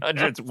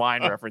 1800s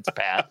wine reference,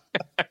 Pat.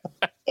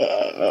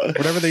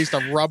 Whatever they used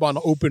to rub on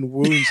open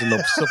wounds in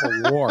the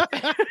Civil War.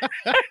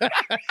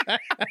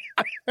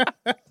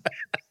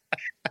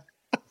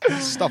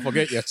 Stuff will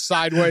get you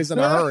sideways in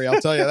a hurry, I'll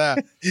tell you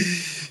that.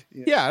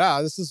 Yeah,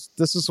 no, this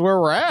is where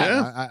we're at.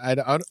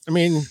 Yeah. I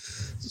mean,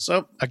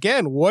 so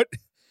again, what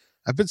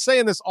I've been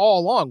saying this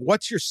all along.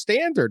 What's your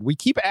standard? We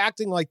keep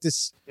acting like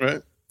this.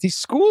 Right. These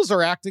schools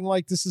are acting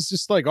like this is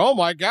just like, oh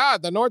my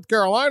God, the North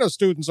Carolina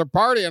students are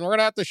partying. We're going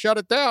to have to shut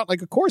it down.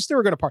 Like, of course they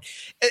were going to party.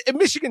 At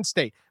Michigan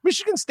State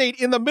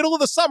in the middle of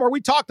the summer, we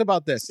talked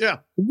about this. Yeah.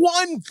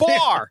 One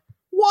bar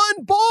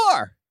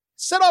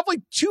set off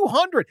like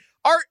 200.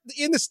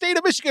 In the state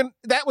of Michigan,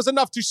 that was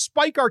enough to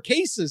spike our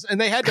cases.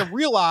 And they had to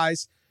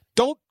realize,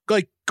 don't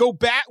like go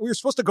back. We were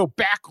supposed to go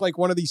back like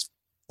one of these,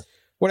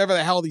 whatever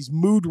the hell these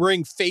mood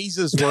ring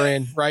phases we're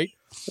in, right?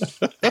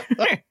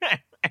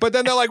 But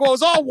then they're like, well,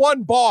 it's all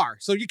one bar.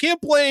 So you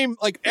can't blame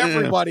like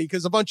everybody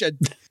because a bunch of,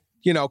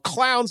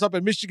 clowns up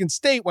at Michigan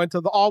State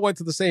all went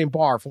to the same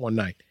bar for one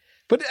night.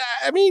 But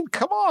I mean,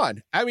 come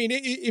on. I mean,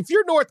 if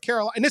you're North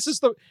Carolina, and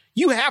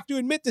you have to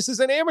admit this is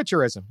an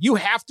amateurism. You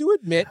have to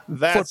admit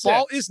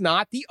football is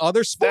not the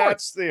other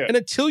sports. And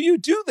until you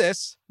do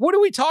this, what are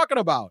we talking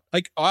about?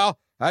 Like, well,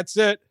 that's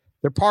it.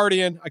 They're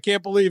partying. I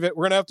can't believe it.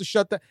 We're going to have to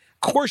shut down.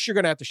 Of course you're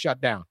going to have to shut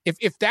down.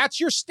 If that's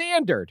your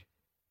standard,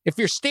 if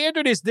your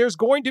standard is there's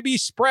going to be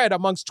spread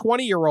amongst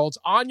 20-year-olds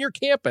on your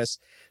campus,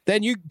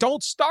 then you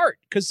don't start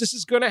because this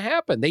is going to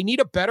happen. They need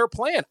a better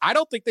plan. I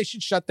don't think they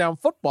should shut down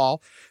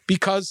football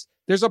because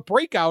there's a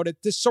breakout at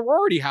this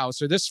sorority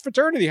house or this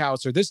fraternity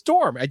house or this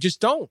dorm. I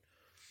just don't.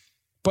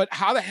 But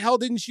how the hell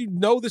didn't you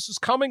know this was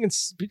coming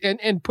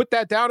and put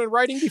that down in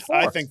writing before?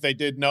 I think they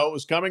did know it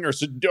was coming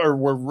or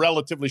were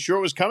relatively sure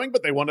it was coming,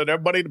 but they wanted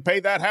everybody to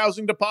pay that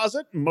housing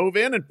deposit and move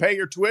in and pay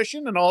your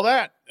tuition and all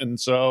that. And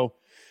so,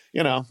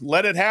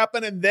 let it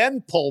happen and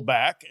then pull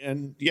back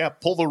and,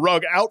 pull the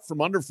rug out from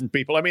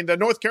people. I mean, the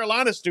North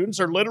Carolina students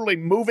are literally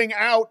moving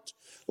out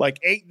like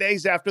 8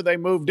 days after they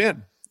moved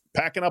in,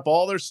 packing up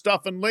all their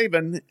stuff and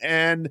leaving.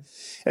 And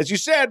as you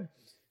said,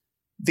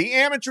 the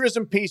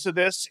amateurism piece of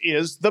this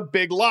is the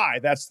big lie.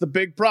 That's the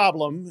big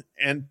problem.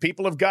 And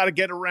people have got to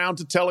get around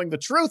to telling the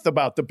truth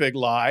about the big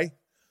lie,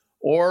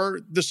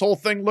 or this whole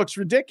thing looks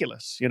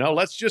ridiculous.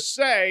 Let's just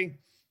say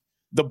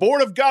the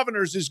Board of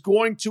Governors is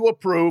going to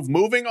approve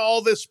moving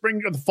all the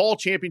fall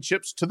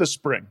championships to the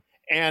spring.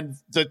 And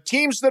the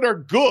teams that are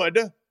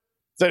good,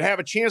 that have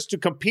a chance to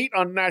compete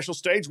on the national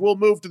stage, will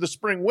move to the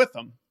spring with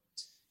them.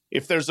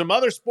 If there's some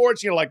other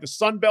sports, like the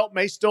Sun Belt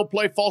may still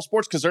play fall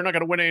sports because they're not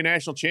going to win any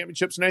national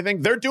championships and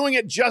anything. They're doing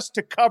it just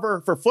to cover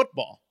for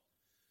football.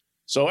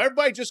 So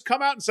everybody just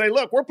come out and say,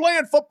 look, we're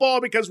playing football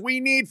because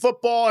we need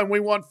football and we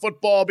want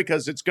football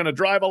because it's going to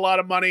drive a lot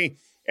of money.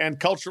 And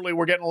culturally,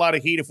 we're getting a lot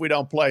of heat if we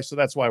don't play. So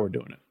that's why we're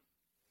doing it.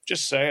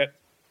 Just say it.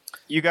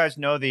 You guys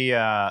know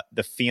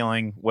the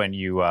feeling when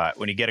you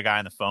get a guy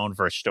on the phone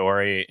for a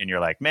story and you're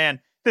like,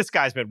 man, this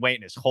guy's been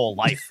waiting his whole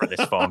life for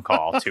this phone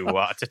call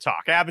to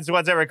talk. It happens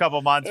once every couple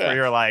of months where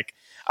you're like,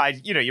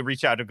 you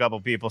reach out to a couple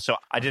of people. So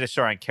I did a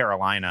story on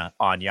Carolina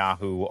on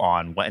Yahoo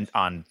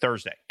on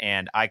Thursday,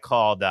 and I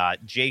called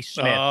Jay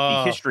Smith,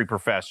 the history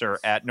professor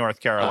at North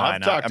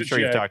Carolina. I'm sure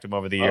you've talked to him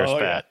over the years,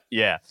 Pat.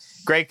 Yeah.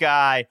 Great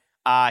guy.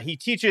 He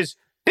teaches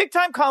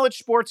Big-time college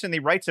sports and the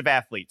rights of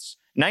athletes,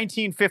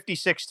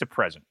 1956 to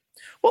present.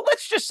 Well,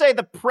 let's just say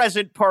the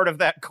present part of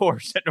that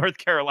course at North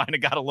Carolina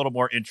got a little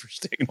more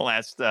interesting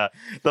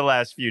the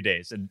last few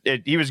days. And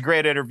he was a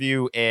great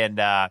interview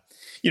and,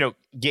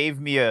 gave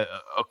me a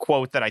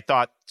quote that I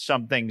thought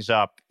summed things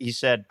up. He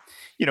said,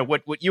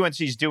 what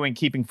UNC is doing,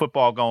 keeping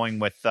football going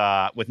with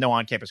no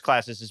on-campus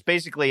classes, is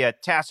basically a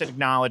tacit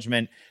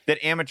acknowledgement that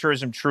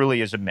amateurism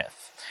truly is a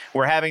myth.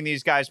 We're having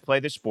these guys play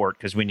the sport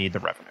because we need the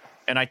revenue.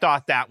 And I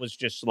thought that was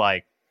just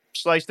like,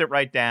 sliced it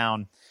right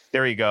down.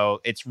 There you go.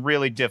 It's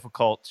really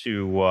difficult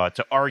to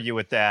argue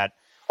with that.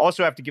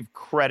 Also have to give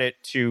credit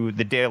to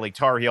the Daily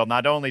Tar Heel.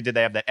 Not only did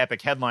they have that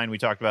epic headline we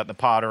talked about in the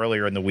pod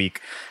earlier in the week,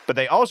 but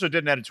they also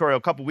did an editorial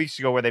a couple weeks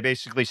ago where they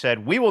basically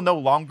said, we will no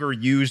longer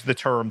use the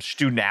term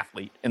student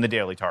athlete in the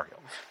Daily Tar Heel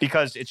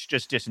because it's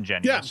just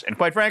disingenuous. Yeah. And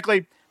quite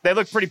frankly, they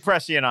look pretty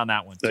prescient on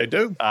that one, too. They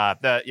do.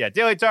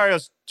 Daily Tar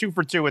Heel's 2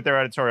 for 2 with their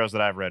editorials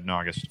that I've read in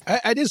August.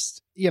 I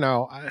just,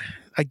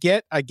 I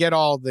get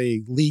all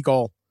the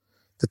legal,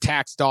 the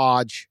tax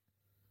dodge,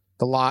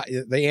 the law,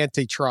 the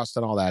antitrust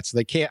and all that. So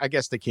I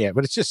guess they can't,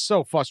 but it's just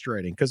so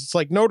frustrating because it's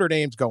like Notre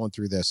Dame's going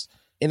through this.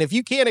 And if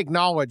you can't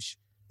acknowledge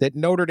that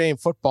Notre Dame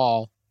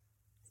football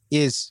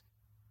is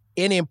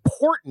an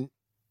important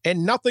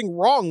and nothing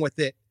wrong with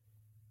it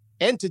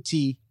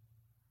entity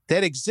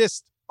that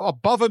exists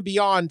above and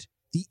beyond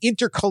the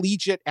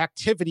intercollegiate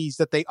activities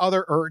that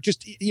or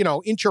just,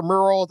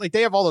 intramural, like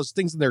they have all those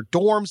things in their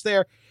dorms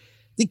there.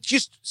 They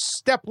just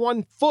step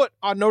one foot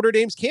on Notre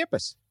Dame's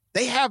campus.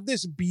 They have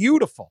this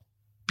beautiful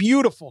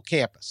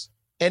campus.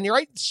 And you're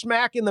right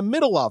smack in the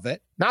middle of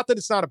it. Not that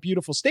it's not a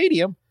beautiful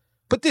stadium,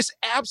 but this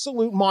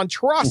absolute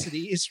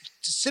monstrosity is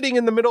sitting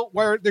in the middle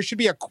where there should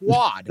be a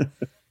quad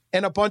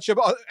and a bunch of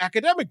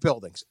academic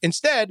buildings.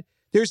 Instead,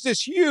 there's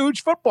this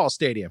huge football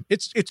stadium.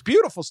 It's a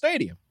beautiful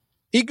stadium.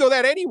 You can go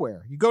that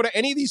anywhere. You go to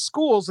any of these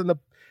schools and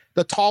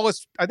the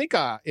tallest, I think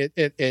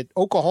at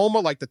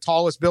Oklahoma, like the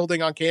tallest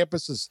building on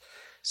campus is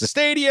the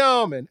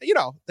stadium. And,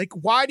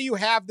 why do you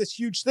have this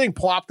huge thing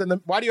plopped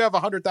why do you have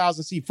a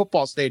 100,000 seat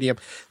football stadium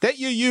that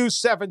you use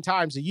 7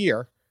 times a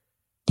year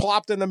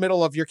plopped in the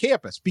middle of your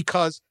campus?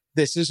 Because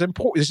this is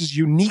important. This is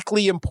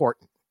uniquely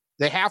important.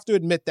 They have to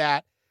admit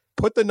that.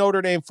 Put the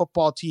Notre Dame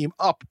football team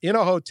up in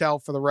a hotel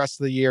for the rest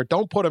of the year.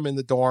 Don't put them in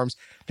the dorms.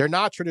 They're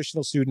not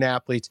traditional student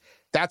athletes.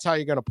 That's how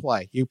you're going to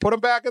play. You put them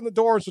back in the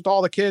dorms with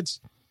all the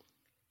kids.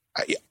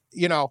 I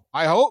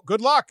hope,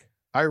 good luck.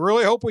 I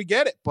really hope we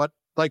get it. But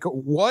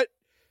what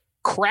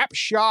crap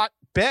shot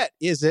bet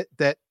is it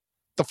that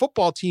the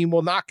football team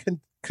will not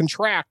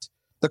contract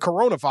the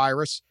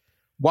coronavirus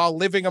while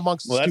living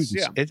amongst the students?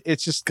 Yeah.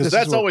 It's just because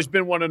that's always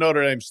been one of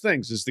Notre Dame's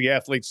things is the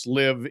athletes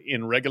live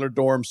in regular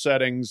dorm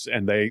settings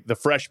and the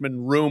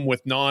freshmen room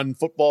with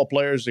non-football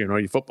players,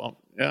 football.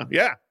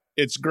 Yeah.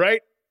 It's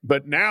great,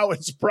 but now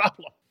it's a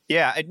problem.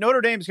 Yeah, at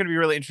Notre Dame is going to be a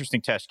really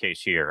interesting test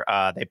case here.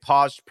 They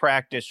paused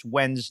practice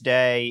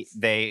Wednesday.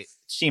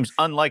 Seems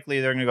unlikely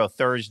they're going to go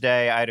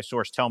Thursday. I had a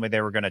source tell me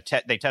they were going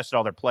to they tested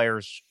all their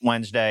players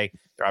Wednesday.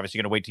 They're obviously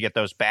going to wait to get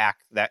those back.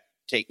 That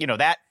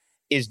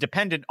is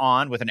dependent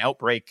on with an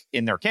outbreak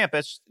in their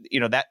campus.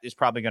 That is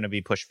probably going to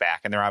be pushed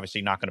back, and they're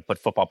obviously not going to put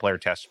football player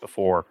tests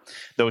before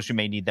those who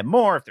may need them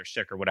more if they're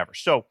sick or whatever.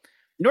 So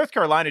North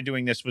Carolina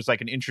doing this was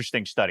like an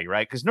interesting study,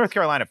 right? Because North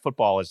Carolina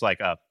football is like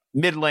a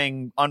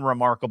middling,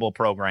 unremarkable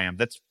program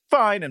that's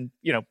fine and,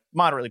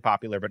 moderately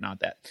popular, but not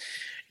that.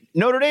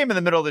 Notre Dame in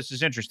the middle of this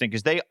is interesting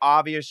because they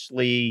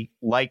obviously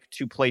like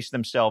to place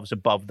themselves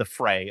above the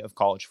fray of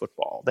college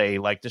football. They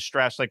like to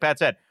stress, like Pat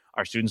said,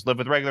 our students live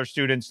with regular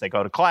students. They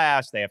go to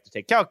class. They have to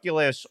take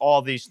calculus,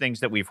 all these things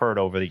that we've heard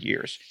over the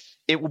years.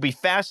 It will be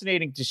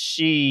fascinating to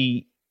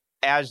see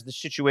as the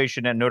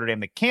situation at Notre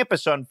Dame, the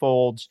campus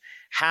unfolds,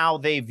 how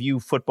they view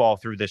football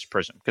through this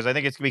prism. Because I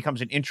think it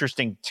becomes an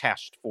interesting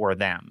test for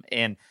them.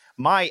 And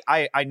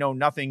I know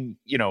nothing,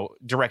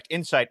 direct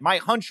insight. My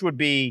hunch would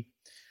be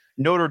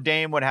Notre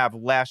Dame would have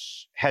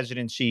less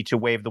hesitancy to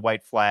wave the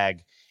white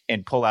flag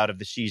and pull out of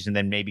the season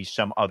than maybe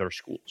some other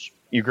schools.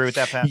 You agree with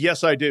that, Pat?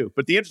 Yes, I do.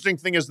 But the interesting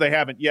thing is they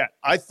haven't yet.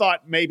 I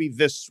thought maybe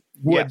this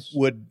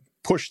would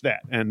push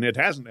that, and it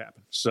hasn't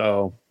happened.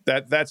 So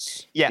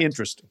that's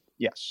interesting.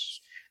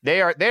 Yes.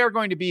 They are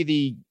going to be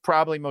the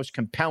probably most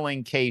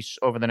compelling case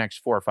over the next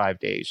 4 or 5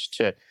 days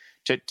to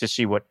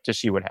see what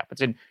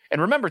happens. And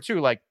remember too,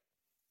 like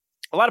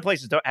a lot of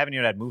places haven't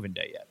even had move-in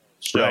day yet.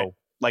 So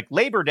like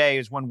Labor Day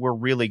is when we're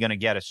really going to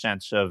get a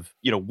sense of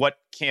what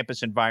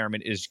campus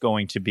environment is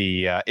going to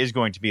be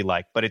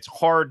like. But it's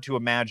hard to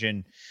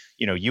imagine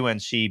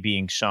UNC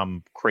being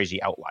some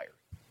crazy outlier.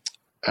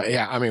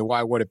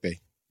 Why would it be?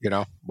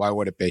 Why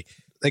would it be?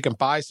 They can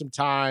buy some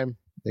time.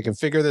 They can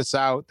figure this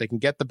out. They can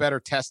get the better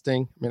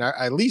testing.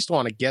 I at least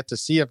want to get to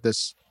see if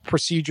this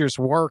procedures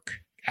work.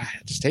 I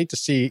just hate to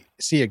see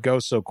it go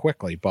so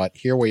quickly, but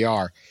here we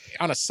are.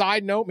 On a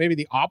side note, maybe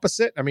the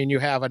opposite. You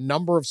have a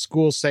number of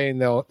schools saying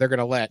they're going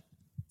to let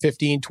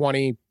 15,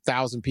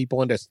 20,000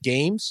 people into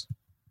games,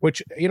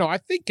 which, I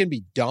think can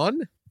be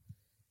done.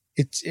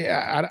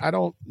 I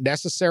don't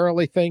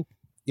necessarily think,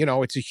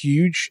 it's a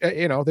huge,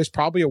 there's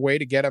probably a way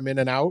to get them in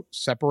and out,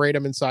 separate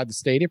them inside the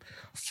stadium.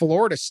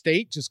 Florida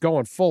State just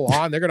going full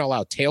on. They're going to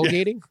allow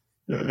tailgating.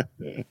 I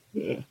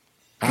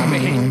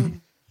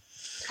mean,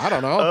 I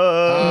don't know.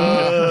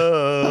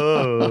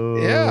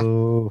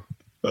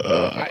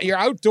 You're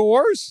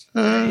outdoors,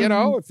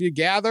 if you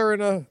gather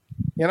in a,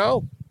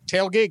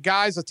 tailgate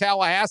guys of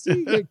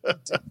Tallahassee,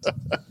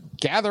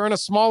 gather in a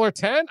smaller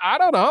tent. I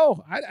don't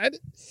know.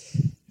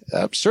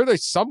 I'm sure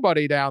there's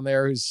somebody down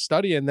there who's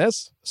studying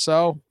this,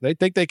 so they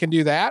think they can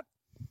do that.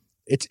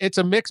 It's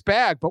a mixed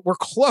bag, but we're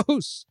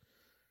close.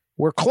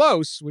 We're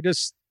close. We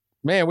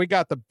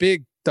got the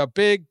big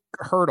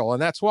hurdle,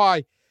 and that's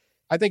why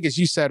I think, as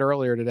you said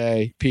earlier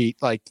today, Pete,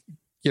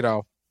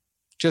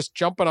 just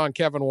jumping on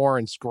Kevin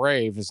Warren's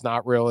grave is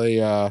not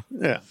really. I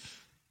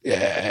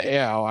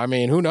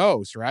mean, who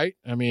knows, right?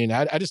 I mean,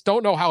 I just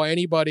don't know how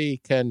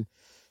anybody can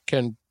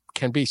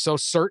be so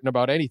certain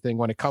about anything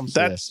when it comes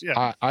to this.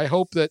 Yeah. I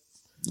hope that.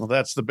 Well,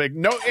 that's the big.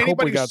 No,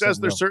 anybody who says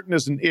they're certain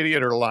is an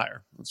idiot or a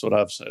liar. That's what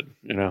I've said.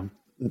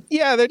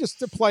 Yeah, they're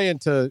play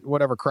into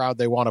whatever crowd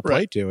they want to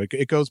play to.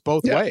 It goes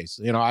both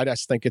ways. I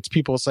just think it's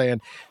people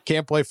saying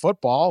can't play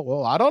football.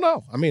 Well, I don't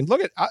know. I mean,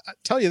 I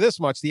tell you this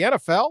much: the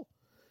NFL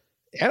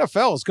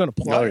is going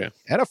to play. Oh, yeah.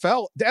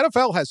 The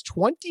NFL has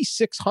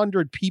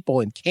 2,600 people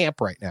in camp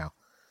right now.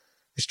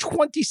 There's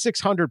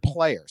 2,600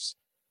 players.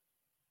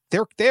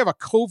 They have a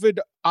COVID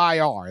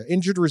IR,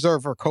 injured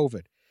reserve for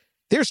COVID.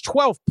 There's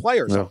 12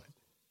 players on it.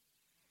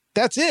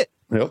 That's it.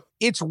 Yep.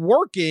 It's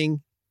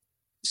working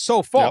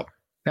so far. Yep.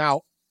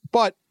 Now,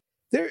 but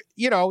they're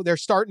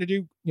starting to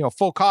do,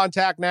 full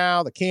contact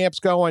now. The camp's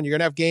going. You're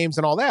going to have games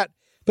and all that.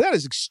 But that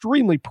is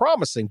extremely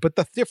promising. But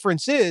the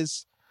difference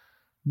is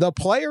the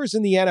players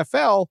in the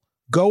NFL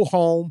go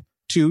home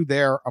to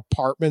their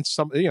apartments.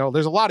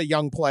 There's a lot of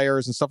young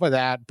players and stuff like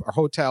that, or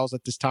hotels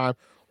at this time,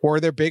 or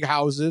their big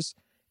houses.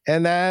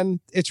 And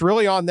then it's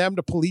really on them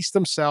to police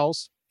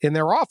themselves in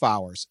their off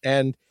hours.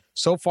 And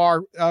so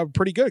far,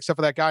 pretty good, except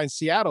for that guy in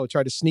Seattle who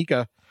tried to sneak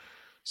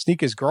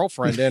his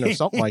girlfriend in or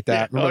something like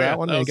that. Remember that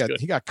one? That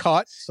he got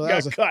cut. So that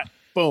was cut.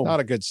 Boom. Not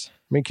a good. I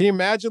mean, can you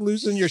imagine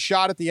losing your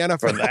shot at the NFL?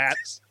 For that.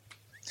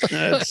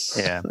 That's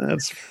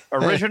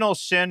original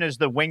sin is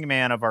the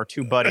wingman of our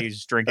two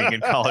buddies drinking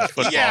in college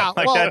football. Yeah,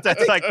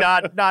 that's like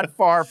not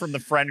far from the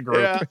friend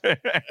group. Yeah.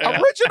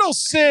 Original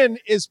sin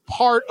is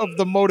part of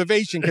the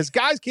motivation because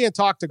guys can't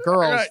talk to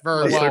girls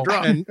very well,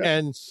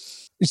 and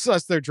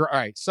unless they're dry. All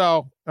right,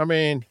 so I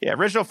mean,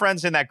 original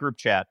friends in that group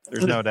chat.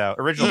 There's no doubt.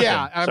 Original.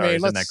 Yeah, sin, sorry,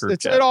 in that group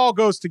chat. It all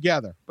goes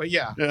together. But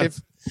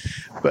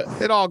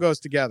but it all goes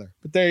together.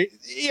 But this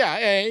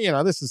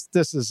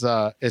is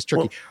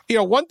tricky.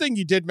 Well, one thing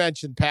you did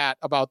mention, Pat,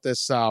 about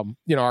this,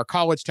 our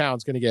college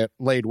town's going to get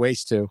laid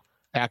waste to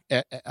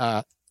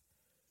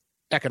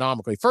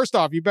economically. First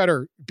off, you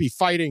better be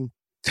fighting.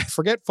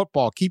 Forget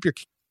football. Keep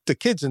the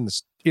kids in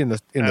the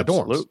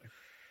dorms.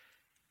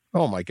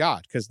 Oh my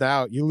God! Because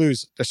now you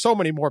lose. There's so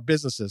many more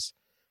businesses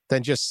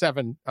than just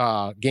 7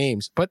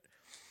 games. But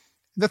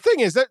the thing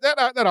is that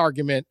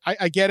argument,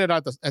 I get it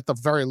at the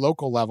very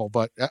local level,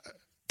 but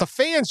the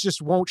fans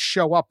just won't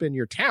show up in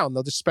your town.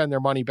 They'll just spend their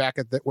money back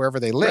at wherever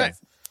they live. Right.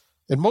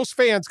 And most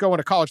fans going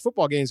to college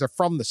football games are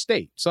from the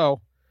state.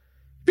 So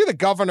if you're the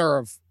governor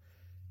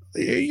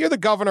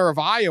of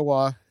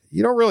Iowa,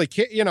 you don't really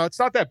care. it's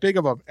not that big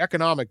of an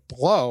economic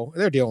blow.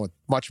 They're dealing with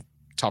much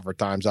tougher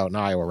times out in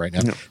Iowa right now.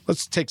 Yeah.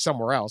 Let's take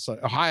somewhere else.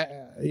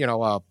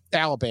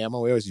 Alabama.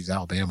 We always use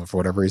Alabama for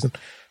whatever reason.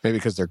 Maybe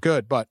because they're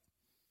good, but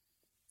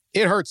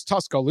it hurts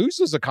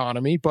Tuscaloosa's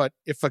economy. But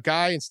if a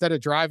guy, instead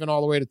of driving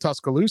all the way to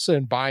Tuscaloosa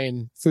and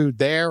buying food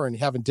there and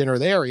having dinner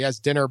there, he has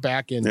dinner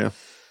back in,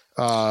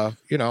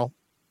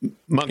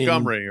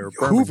 Montgomery or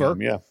Birmingham, Hoover.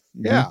 Yeah.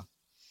 Mm-hmm. Yeah.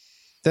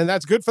 Then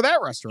that's good for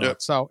that restaurant. Yeah.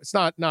 So it's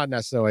not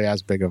necessarily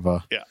as big of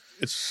a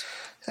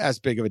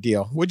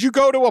deal. Would you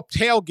go to a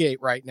tailgate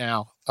right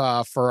now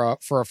for a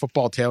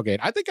football tailgate?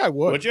 I think I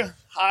would. Would you?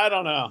 I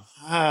don't know.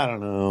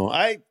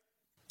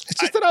 It's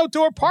just an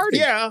outdoor party.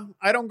 Yeah,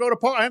 I don't go to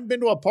I haven't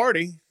been to a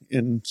party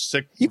in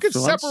 6 You can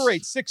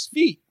separate 6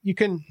 feet. You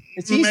can.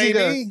 It's easy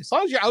to, as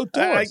long as you're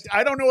outdoors.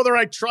 I don't know whether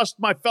I trust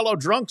my fellow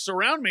drunks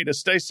around me to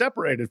stay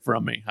separated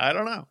from me. I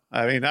don't know.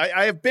 I mean,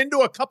 I have been to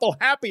a couple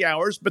happy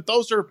hours, but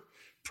those are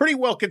pretty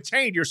well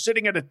contained. You're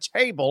sitting at a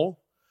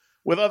table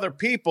with other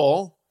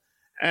people,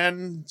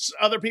 and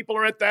other people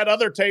are at that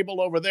other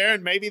table over there,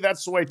 and maybe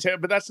that's the way.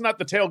 But that's not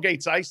the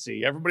tailgates I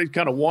see. Everybody's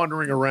kind of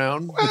wandering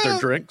around with their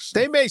drinks.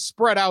 They may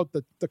spread out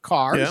the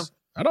cars. Yeah.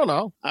 I don't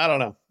know. I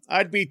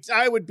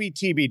would be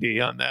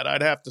TBD on that.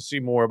 I'd have to see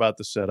more about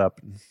the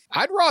setup.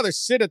 I'd rather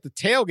sit at the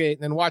tailgate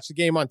and then watch the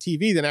game on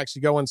TV than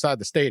actually go inside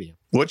the stadium.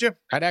 Would you?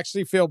 I'd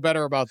actually feel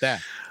better about that.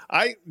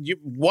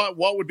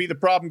 What would be the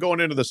problem going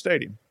into the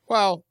stadium?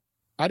 Well,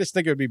 I just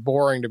think it would be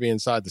boring to be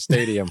inside the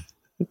stadium.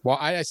 Well,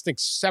 I just think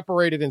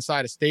separated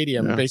inside a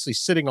stadium, basically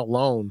sitting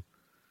alone,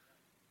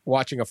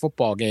 watching a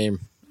football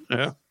game.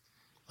 Yeah.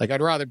 Like,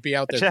 I'd rather be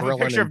out there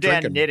grilling and drinking. Picture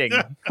of Dan knitting,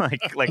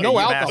 like no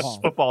a alcohol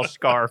football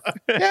scarf.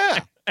 Yeah.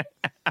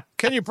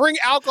 Can you bring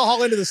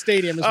alcohol into the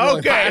stadium? Is really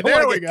Okay, I don't there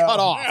wanna we get go. cut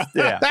off.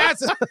 Yeah.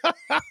 That's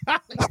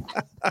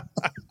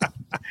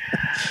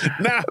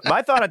Now,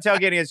 My thought on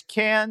tailgating is,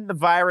 can the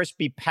virus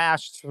be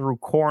passed through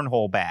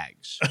cornhole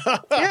bags?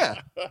 yeah.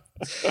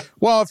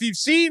 Well, if you've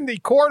seen the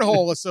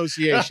Cornhole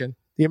Association,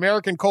 the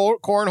American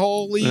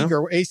Cornhole League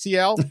or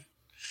ACL,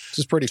 which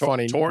is pretty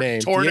funny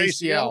name. torn the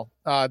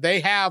ACL. they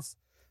have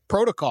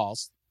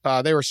protocols.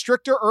 They were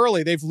stricter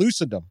early. They've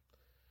loosened them.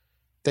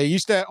 They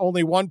used to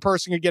only one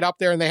person could get up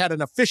there, and they had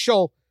an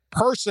official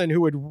person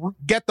who would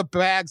get the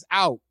bags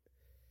out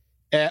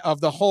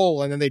of the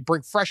hole, and then they'd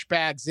bring fresh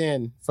bags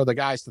in for the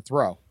guys to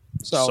throw.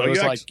 So it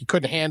was like you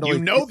couldn't handle it.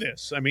 You know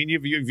this. I mean,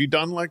 have you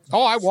done like...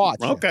 Oh, I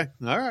watched. Okay.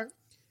 All right.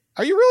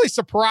 Are you really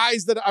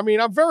surprised that, I mean,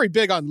 I'm very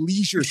big on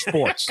leisure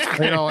sports,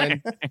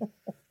 and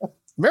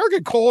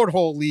American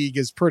Cornhole League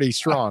is pretty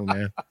strong,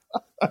 man.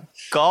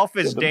 Golf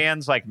is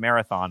Dan's like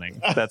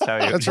marathoning. That's how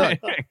you. That's right.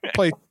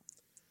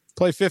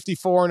 Play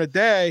 54 in a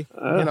day.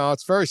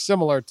 It's very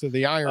similar to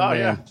the Ironman. Oh,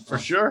 yeah, for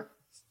sure.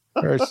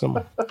 Very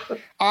similar.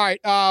 All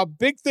right.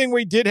 Big thing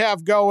we did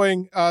have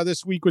going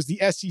this week was the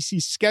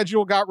SEC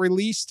schedule got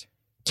released.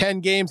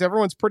 10 games.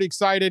 Everyone's pretty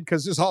excited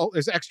because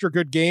there's extra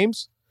good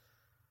games.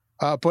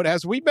 But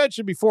as we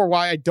mentioned before,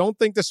 why I don't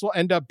think this will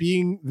end up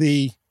being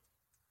the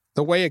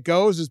way it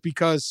goes is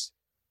because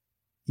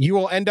you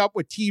will end up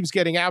with teams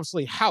getting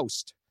absolutely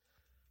housed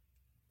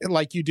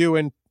like you do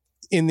in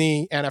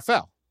the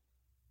NFL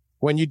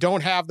when you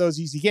don't have those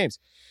easy games.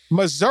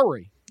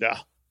 Missouri. Yeah.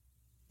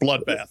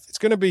 Bloodbath.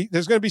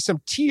 There's going to be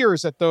some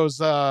tears at those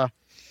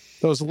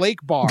lake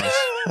bars.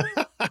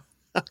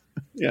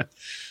 Yeah.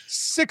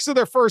 6 of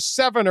their first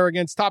 7 are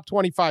against top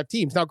 25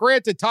 teams. Now,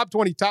 granted, top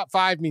 20, top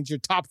 5 means you're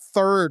top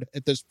third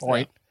at this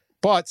point,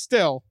 but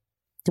still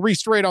 3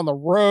 straight on the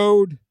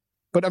road.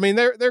 But I mean,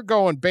 they're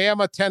going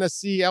Bama,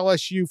 Tennessee,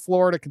 LSU,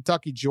 Florida,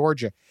 Kentucky,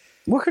 Georgia.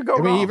 What could go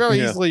wrong? I mean, very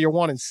easily you're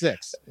 1-6,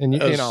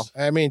 and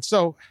I mean,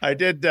 so I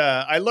did.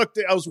 I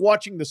was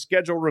watching the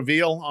schedule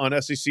reveal on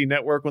SEC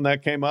Network when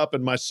that came up,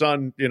 and my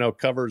son,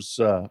 covers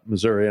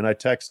Missouri, and I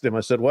texted him.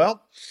 I said,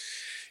 "Well,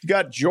 you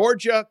got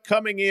Georgia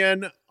coming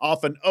in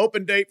off an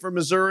open date for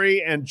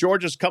Missouri, and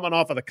Georgia's coming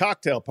off of the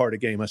cocktail party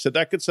game." I said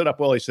that could set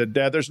up well. He said,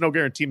 "Dad, there's no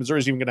guarantee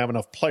Missouri's even going to have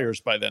enough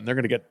players by then. They're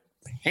going to get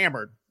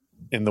hammered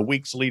in the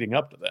weeks leading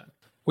up to that."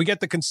 We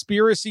get the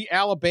conspiracy.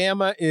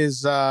 Alabama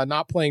is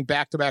not playing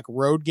back-to-back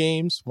road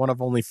games, one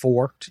of only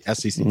 4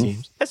 SEC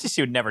teams.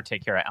 SEC would never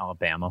take care of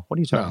Alabama. What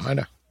are you talking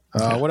about?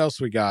 I know. What else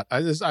we got?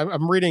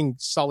 I'm reading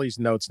Sully's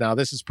notes now.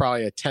 This is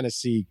probably a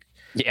Tennessee.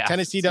 Yeah.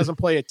 Tennessee doesn't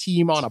play a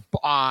team on a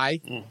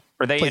bye.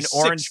 Are they in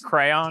orange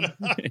crayon?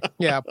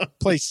 Yeah,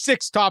 play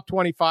 6 top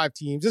 25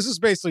 teams. This is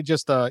basically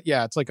just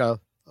it's like a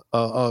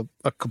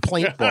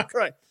complaint book.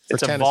 Right.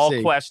 It's a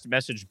VolQuest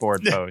message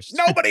board post.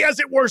 Nobody has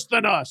it worse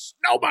than us.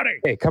 Nobody.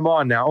 Hey, come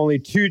on now. Only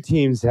 2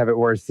 teams have it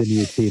worse than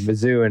UT,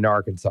 Mizzou and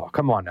Arkansas.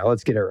 Come on now.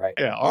 Let's get it right.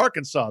 Yeah,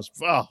 Arkansas's.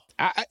 Oh.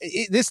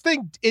 This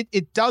thing,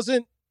 it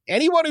doesn't.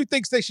 Anyone who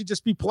thinks they should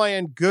just be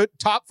playing good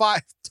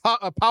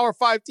Power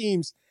 5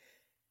 teams,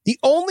 the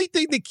only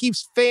thing that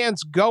keeps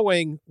fans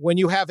going when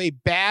you have a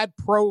bad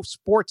pro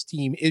sports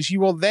team is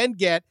you will then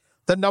get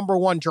the number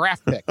 1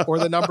 draft pick or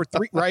the number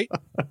 3, right?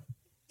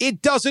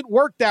 It doesn't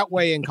work that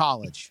way in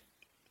college.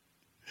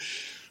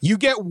 You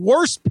get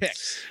worse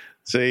picks.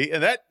 See,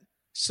 and that.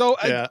 So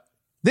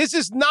this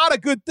is not a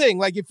good thing.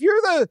 Like if you're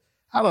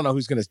I don't know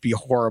who's going to be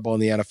horrible in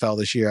the NFL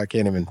this year. I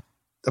can't even.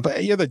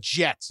 But you're the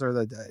Jets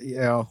or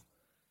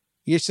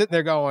you're sitting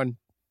there going,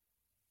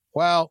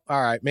 well,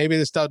 all right, maybe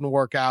this doesn't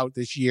work out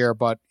this year,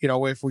 but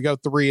if we go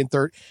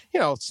 3-3,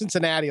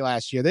 Cincinnati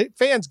last year,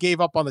 fans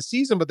gave up on the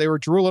season, but they were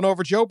drooling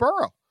over Joe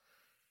Burrow.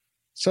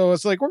 So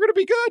it's like, we're going to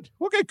be good.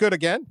 We'll get good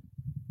again.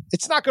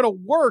 It's not going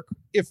to work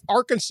if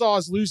Arkansas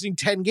is losing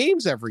 10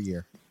 games every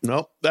year.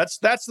 No, that's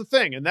the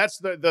thing. And that's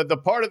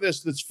the part of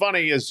this that's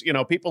funny is,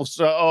 people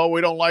say, oh,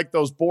 we don't like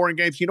those boring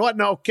games. You know what?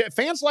 No,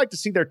 fans like to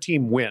see their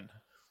team win.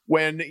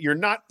 When you're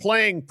not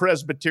playing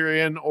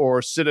Presbyterian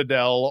or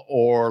Citadel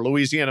or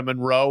Louisiana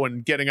Monroe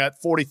and getting a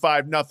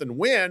 45-0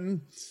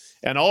 win,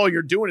 and all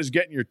you're doing is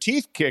getting your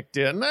teeth kicked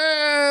in,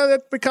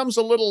 that becomes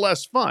a little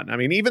less fun. I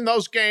mean, even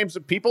those games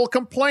that people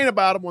complain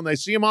about them when they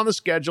see them on the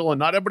schedule and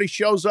not everybody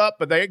shows up,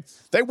 but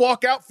they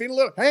walk out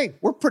feeling, hey,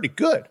 we're pretty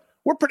good.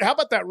 How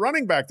about that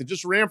running back that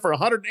just ran for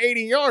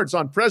 180 yards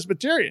on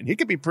Presbyterian? He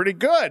could be pretty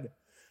good.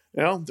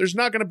 There's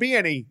not going to be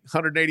any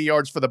 180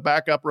 yards for the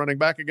backup running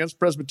back against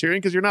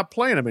Presbyterian because you're not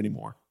playing him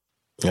anymore.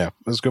 Yeah,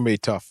 it's going to be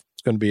tough.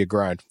 It's going to be a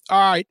grind.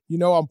 All right.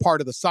 I'm part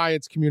of the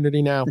science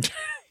community now.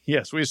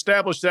 Yes, we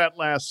established that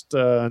last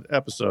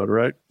episode,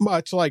 right?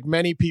 Much like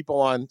many people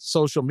on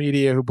social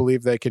media who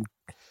believe they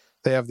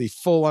have the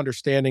full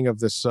understanding of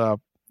this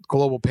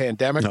global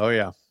pandemic. Oh,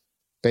 yeah.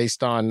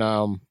 Based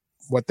on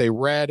what they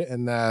read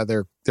and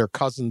their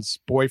cousin's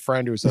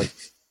boyfriend, who's a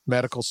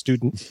medical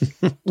student,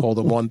 told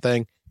them one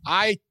thing.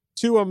 I,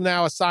 too, am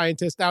now a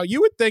scientist. Now,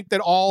 you would think that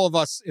all of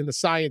us in the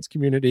science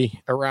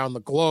community around the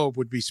globe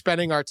would be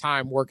spending our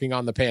time working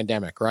on the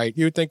pandemic, right?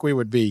 You would think we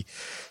would be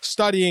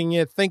studying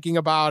it, thinking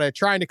about it,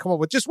 trying to come up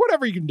with just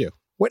whatever you can do.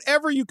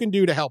 whatever you can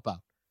do to help out.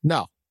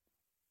 No.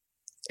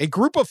 A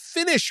group of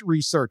Finnish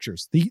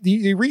researchers,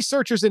 the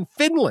researchers in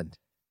Finland,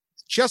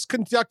 just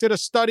conducted a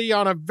study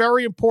on a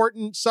very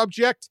important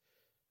subject,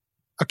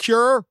 a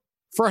cure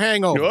for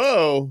hangovers.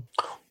 Whoa.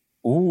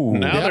 Ooh.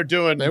 Now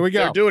There we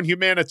go. They're doing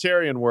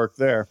humanitarian work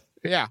there.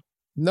 Yeah.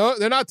 No,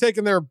 they're not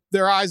taking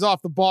their eyes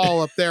off the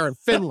ball up there in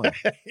Finland.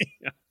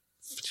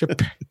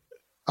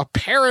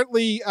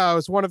 Apparently,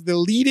 it's one of the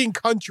leading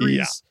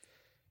countries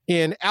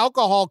in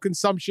alcohol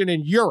consumption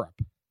in Europe.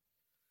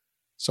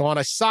 So on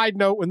a side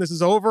note, when this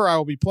is over, I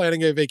will be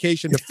planning a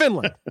vacation to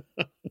Finland.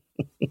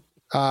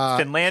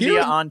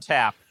 Finlandia on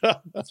tap.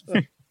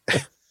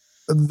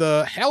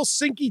 The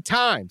Helsinki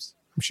Times.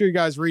 I'm sure you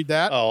guys read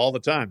that. Oh, all the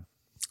time.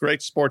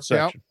 Great sports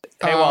section.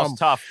 Paywall's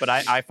tough, but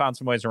I found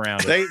some ways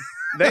around it.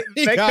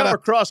 They cover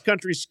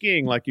cross-country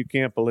skiing like you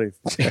can't believe.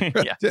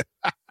 Yeah.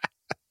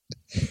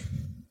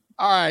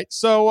 All right.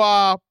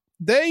 So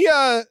they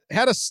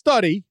had a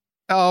study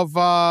of,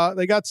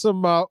 they got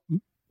some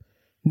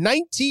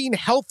 19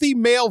 healthy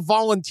male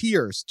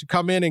volunteers to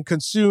come in and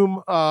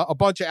consume a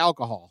bunch of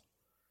alcohol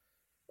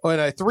in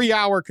a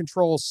 3-hour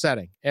control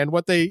setting. And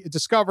what they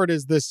discovered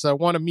is this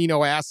one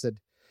amino acid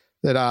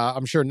that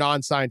I'm sure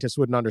non-scientists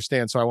wouldn't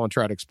understand, so I won't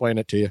try to explain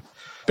it to you.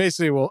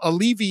 Basically, it will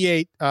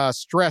alleviate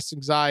stress,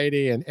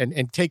 anxiety,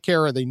 and take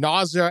care of the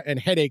nausea and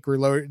headache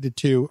related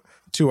to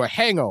a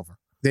hangover.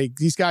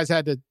 These guys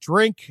had to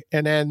drink,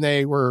 and then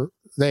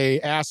they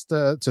asked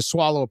to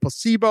swallow a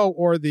placebo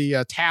or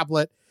the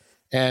tablet,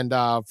 and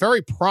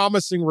very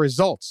promising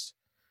results.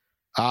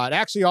 It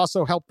actually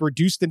also helped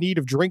reduce the need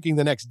of drinking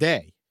the next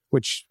day,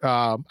 which,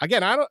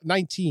 again,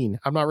 19,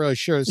 I'm not really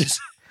sure. This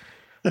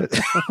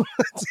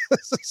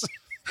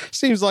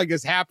seems like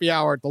it's happy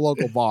hour at the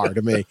local bar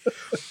to me.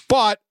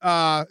 But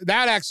that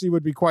actually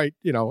would be quite,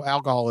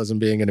 alcoholism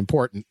being an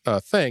important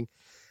thing.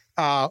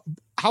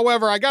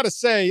 However, I got to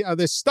say,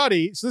 this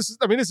study, so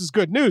this is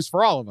good news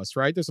for all of us,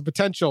 right? There's a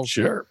potential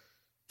cure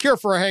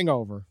for a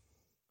hangover.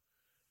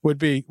 Would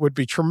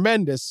be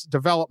tremendous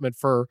development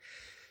for,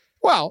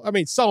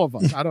 some of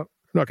us. I'm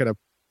not going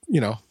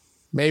to,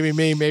 maybe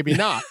me, maybe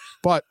not.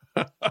 But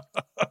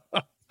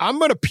I'm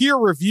going to peer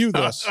review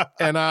this.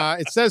 And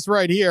it says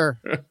right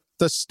here,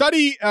 the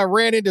study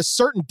ran into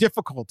certain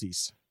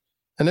difficulties.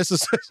 And this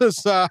is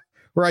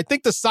where I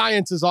think the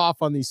science is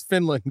off on these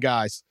Finland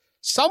guys.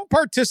 Some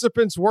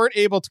participants weren't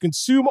able to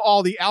consume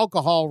all the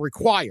alcohol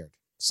required.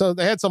 So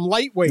they had some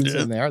lightweights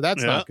in there.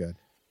 That's not good.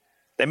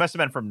 They must have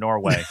been from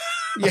Norway.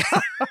 Yeah.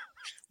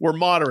 We're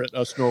moderate,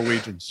 us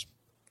Norwegians.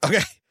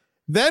 Okay.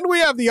 Then we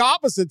have the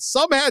opposite.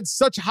 Some had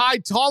such high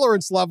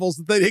tolerance levels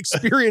that they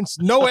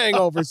experienced no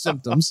hangover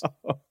symptoms.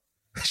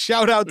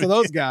 Shout out to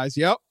those guys.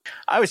 Yep.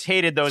 I always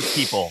hated those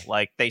people.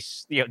 Like they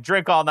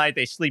drink all night,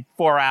 they sleep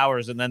 4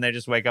 hours, and then they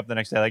just wake up the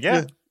next day like,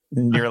 yeah.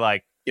 And you're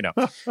like,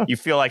 you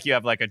feel like you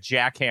have like a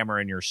jackhammer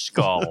in your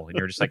skull, and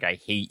you're just like, I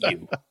hate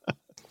you.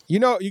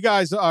 You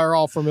guys are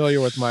all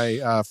familiar with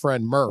my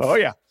friend Murph. Oh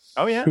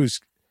yeah.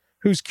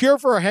 Whose cure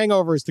for a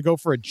hangover is to go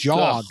for a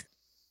jog,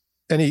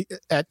 and he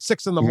at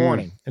 6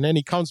 a.m, and then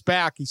he comes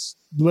back. He's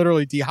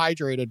literally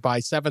dehydrated by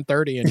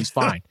 7:30, and he's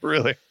fine.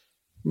 Really?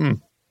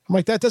 I'm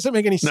like, that doesn't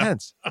make any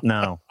sense.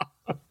 No.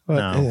 But,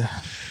 No.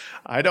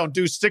 I don't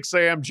do 6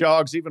 a.m.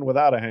 jogs even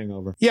without a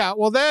hangover. Yeah.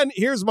 Well, then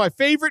here's my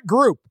favorite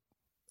group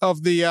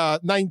of the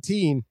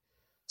 19.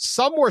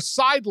 Some were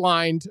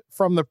sidelined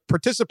from the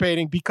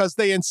participating because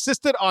they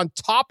insisted on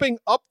topping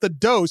up the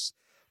dose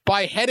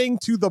by heading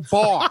to the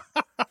bar.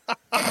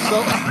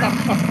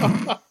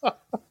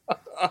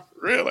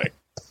 Really?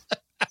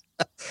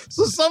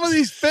 So some of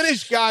these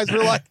Finnish guys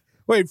were like,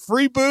 wait,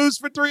 free booze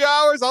for 3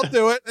 hours? I'll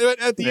do it. And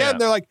at the end,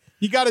 they're like,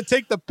 you got to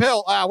take the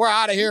pill. We're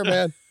out of here,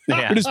 man.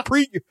 Yeah.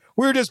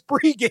 We're just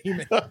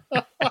pre-gaming.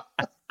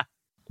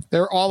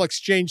 They're all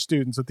exchange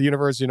students at the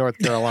University of North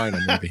Carolina,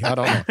 maybe. I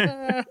don't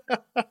know.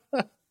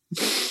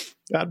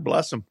 God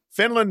bless them.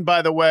 Finland,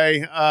 by the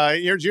way,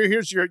 here's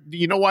your. Do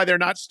you know why they're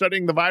not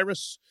studying the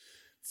virus?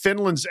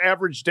 Finland's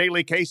average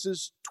daily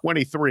cases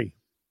 23.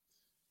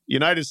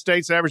 United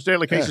States average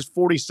daily cases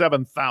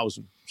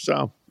 47,000.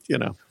 So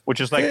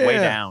which is like way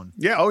down.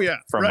 Yeah. Oh yeah.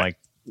 From like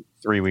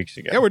 3 weeks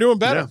ago. Yeah, we're doing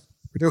better. Yeah.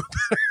 We're doing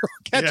better.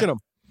 We're catching them.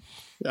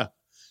 Yeah.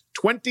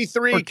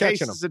 23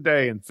 cases a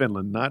day in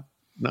Finland. Not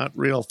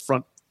real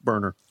front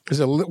burner.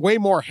 There's way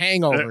more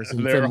hangovers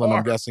in Finland,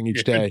 I'm guessing,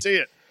 each day. Guarantee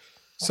it.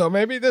 So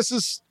maybe this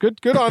is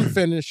good on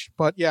Finnish.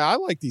 But yeah, I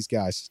like these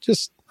guys.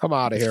 Just, I'm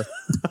out of here.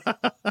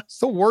 It's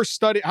the worst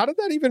study. How did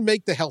that even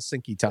make the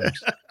Helsinki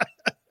Times?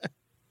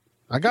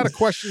 I got to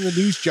question the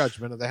news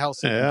judgment of the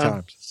Helsinki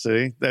Times.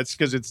 See, that's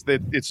because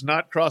it's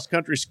not cross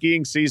country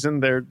skiing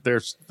season. They're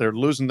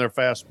losing their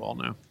fastball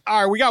now.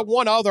 All right, we got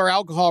one other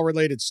alcohol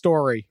related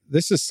story.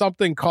 This is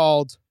something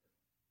called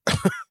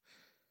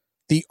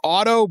the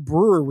auto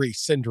brewery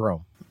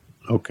syndrome.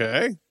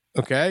 Okay.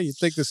 You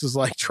think this is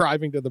like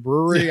driving to the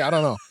brewery? I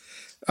don't know.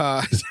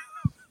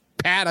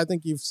 Pat, I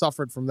think you've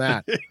suffered from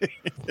that.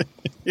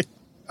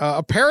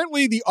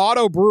 Apparently, the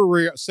auto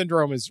brewery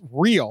syndrome is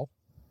real.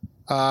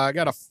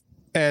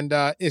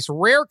 It's a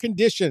rare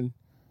condition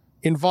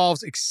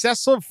involves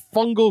excessive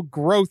fungal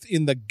growth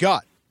in the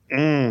gut,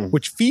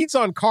 which feeds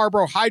on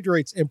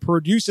carbohydrates and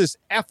produces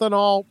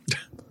ethanol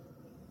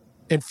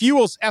and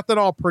fuels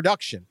ethanol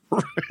production,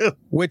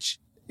 which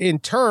in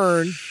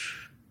turn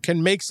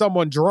can make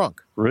someone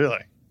drunk.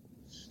 Really?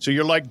 So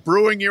you're like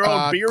brewing your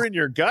own beer in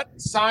your gut?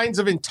 Signs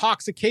of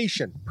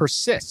intoxication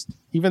persist,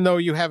 even though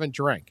you haven't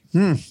drank.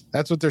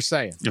 That's what they're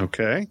saying.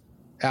 Okay.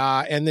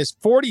 And this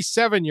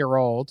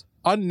 47-year-old,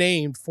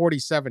 unnamed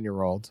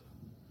 47-year-old,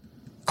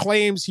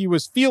 claims he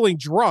was feeling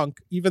drunk,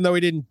 even though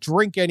he didn't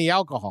drink any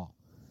alcohol.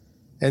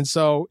 And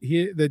so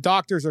the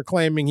doctors are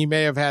claiming he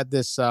may have had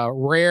this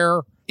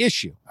rare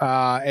issue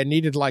and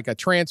needed like a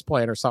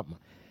transplant or something.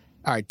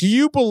 All right. Do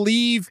you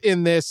believe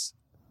in this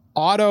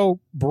auto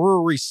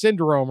brewery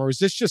syndrome, or is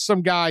this just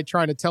some guy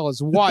trying to tell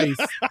his wife,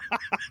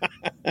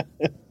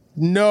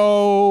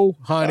 no,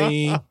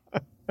 honey,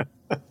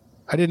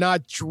 I did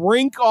not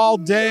drink all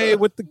day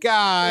with the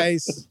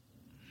guys.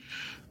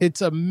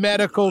 It's a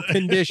medical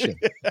condition.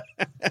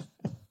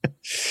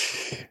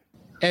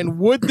 And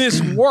would this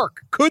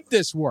work? Could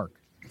this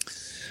work?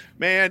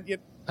 Man,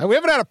 we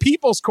haven't had a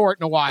people's court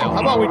in a while.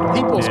 How about we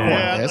people's court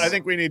this? I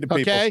think we need to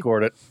people's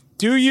court it.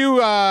 Do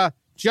you,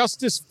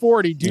 Justice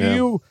 40,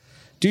 do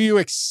you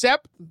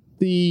accept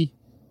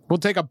we'll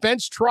take a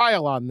bench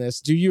trial on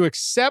this. Do you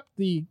accept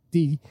the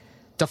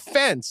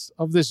defense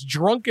of this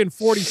drunken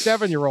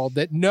 47-year-old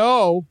that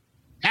no,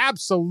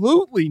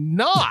 absolutely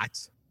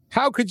not?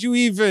 How could you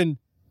even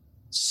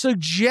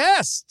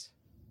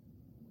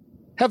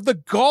have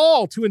the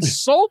gall to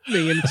insult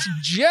me and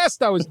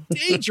suggest I was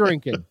day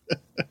drinking?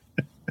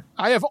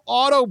 I have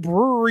auto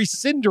brewery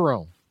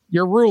syndrome.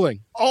 Your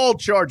ruling. All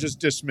charges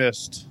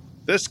dismissed.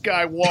 This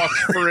guy walks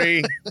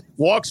free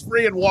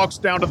and walks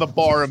down to the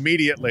bar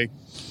immediately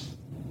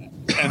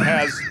and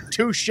has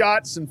 2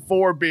 shots and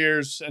 4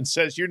 beers and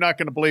says, "You're not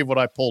going to believe what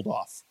I pulled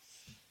off."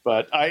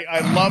 But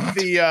I love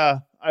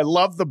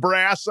the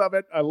brass of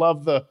it. I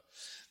love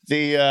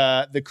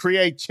the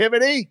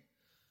creativity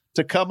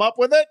to come up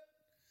with it.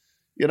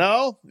 You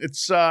know,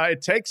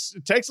 it takes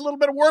a little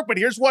bit of work, but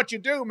here's what you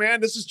do,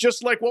 man. This is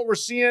just like what we're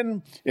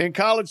seeing in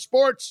college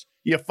sports.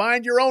 You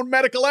find your own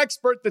medical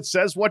expert that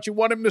says what you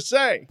want him to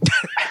say.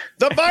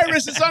 The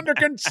virus is under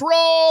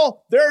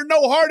control. There are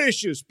no heart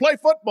issues. Play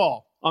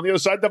football. On the other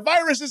side, the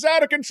virus is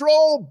out of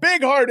control.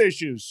 Big heart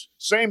issues.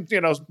 Same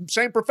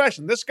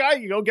profession. This guy,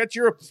 you go get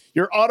your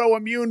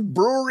autoimmune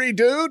brewery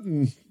dude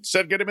and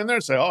get him in there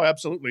and say, "Oh,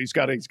 absolutely. He's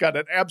got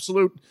an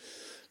absolute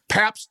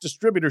Pabst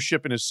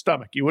distributorship in his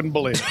stomach. You wouldn't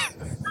believe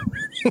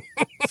it."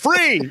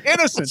 Free,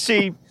 innocent.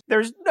 See,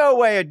 there's no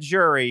way a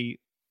jury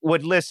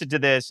would listen to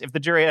this if the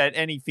jury had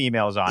any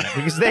females on it,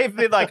 because they've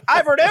been like,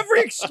 "I've heard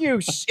every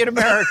excuse in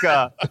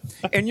America,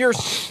 and your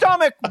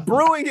stomach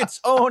brewing its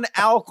own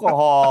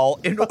alcohol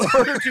in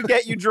order to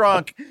get you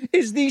drunk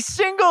is the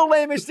single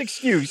lamest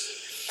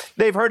excuse."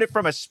 They've heard it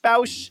from a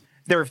spouse,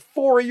 their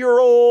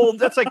 4-year-old.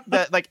 That's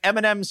like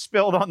M&M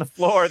spilled on the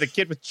floor, the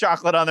kid with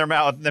chocolate on their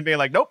mouth, and then being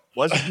like, "Nope,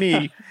 wasn't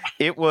me.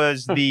 It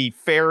was the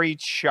fairy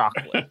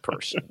chocolate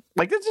person."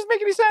 Like, that doesn't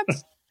make any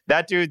sense.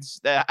 That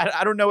dude's,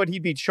 I don't know what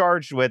he'd be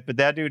charged with, but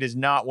that dude is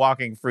not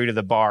walking free to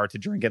the bar to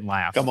drink and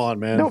laugh. Come on,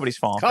 man. Nobody's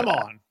falling. Come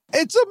on.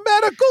 It's a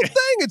medical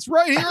thing. It's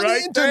right here on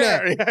the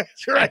internet. Yeah,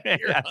 it's right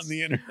here on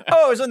the internet.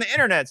 Oh, it's on the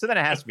internet, so then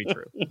it has to be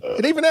true.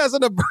 It even has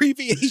an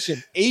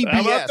abbreviation, ABS.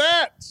 How about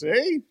that?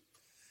 See?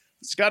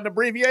 It's got an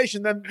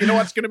abbreviation. Then you know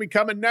what's going to be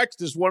coming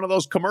next is one of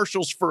those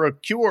commercials for a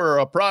cure or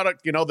a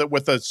product, that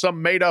with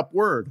some made up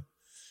word.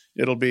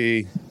 It'll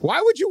be. Why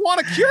would you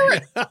want to cure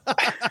it?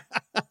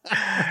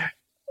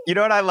 You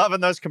know what I love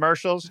in those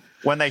commercials?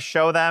 When they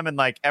show them and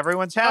like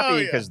everyone's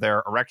happy because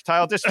their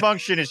erectile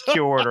dysfunction is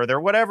cured or their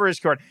whatever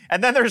is cured.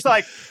 And then there's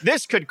like,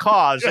 this could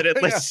cause, and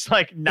it lists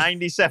like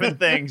 97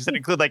 things that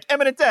include like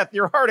imminent death,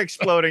 your heart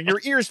exploding,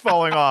 your ears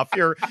falling off,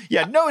 your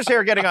nose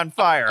hair getting on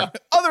fire.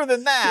 Other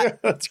than that,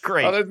 that's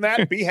great. Other than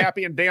that, be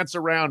happy and dance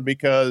around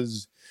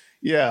because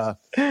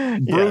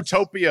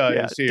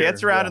Brewtopia is here.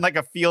 Dance around in like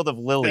a field of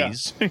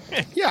lilies.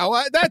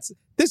 Well,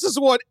 this is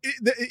what,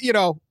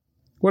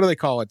 what do they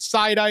call it?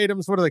 Side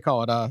items. What do they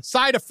call it?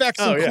 Side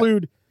effects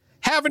include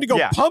having to go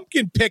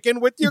pumpkin picking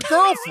with your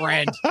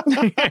girlfriend.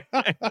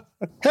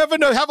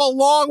 Having to have a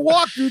long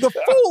walk through the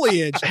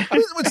foliage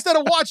instead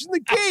of watching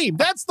the game.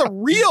 That's the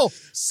real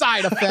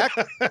side effect.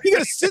 You got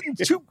to sit in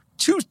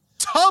two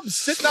tubs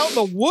sitting out in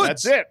the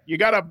woods. That's it. You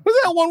got to.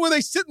 What's that one where they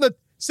sit in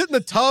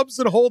the tubs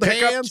and hold hands?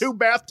 Pick up 2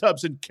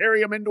 bathtubs and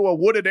carry them into a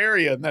wooded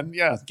area and then,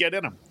 get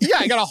in them.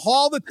 Yeah, you got to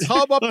haul the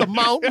tub up the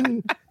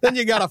mountain. Then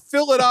you got to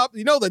fill it up.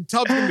 You know the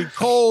tub's going to be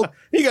cold.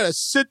 You got to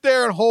sit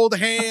there and hold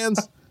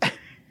hands.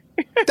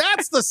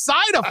 That's the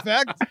side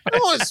effect. I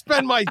don't want to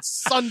spend my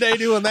Sunday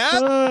doing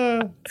that.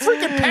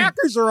 Freaking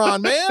Packers are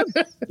on, man.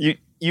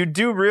 You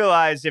do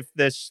realize if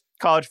this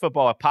college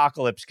football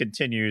apocalypse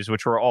continues,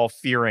 which we're all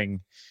fearing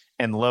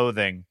and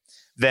loathing,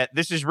 that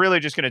this is really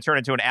just going to turn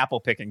into an apple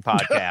picking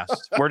podcast.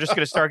 We're just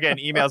going to start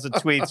getting emails and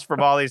tweets from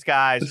all these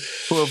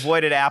guys who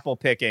avoided apple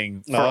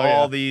picking for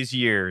all these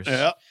years.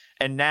 Yeah.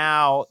 and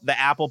now the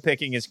apple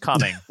picking is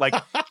coming. Like,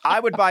 I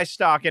would buy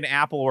stock in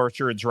apple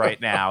orchards right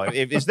now.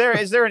 Is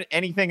there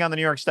anything on the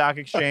New York Stock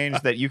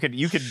Exchange that you could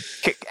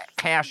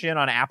cash in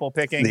on apple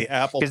picking? The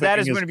apple because that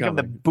is picking going to is become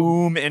the coming.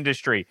 boom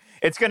industry.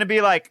 It's going to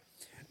be like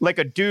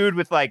a dude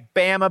with like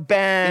Bama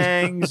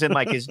bangs and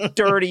like his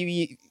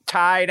dirty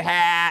Tide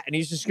hat, and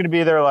he's just going to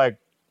be there like,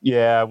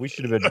 yeah, we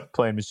should have been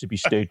playing Mississippi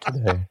State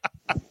today.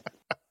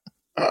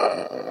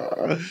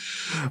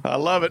 I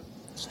love it.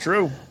 It's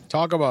true.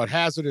 Talk about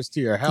hazardous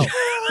to your health.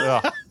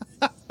 Ugh.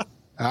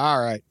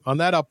 All right. On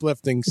that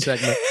uplifting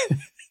segment.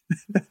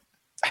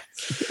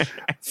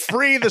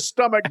 Free the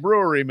stomach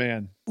brewery,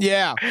 man.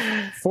 Yeah.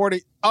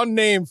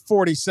 Unnamed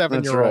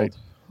 47-year-old.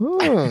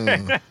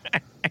 Right.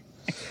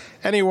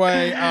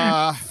 Anyway,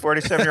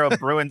 47-year-old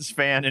Bruins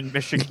fan in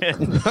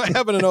Michigan I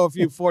happen to know a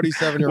few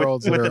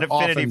 47-year-olds with that an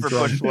are affinity often for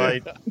drunk. Busch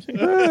Light.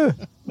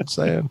 I'm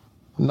saying.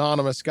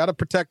 Anonymous. Got to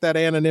protect that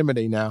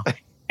anonymity now.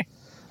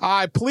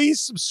 Please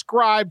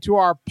subscribe to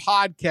our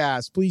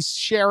podcast. Please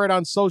share it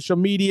on social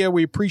media.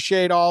 We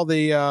appreciate all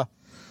the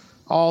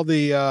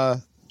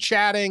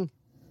chatting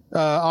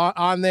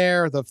on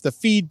there, the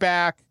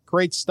feedback.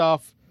 Great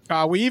stuff.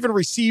 We even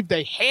received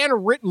a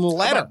handwritten How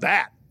letter. about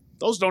that?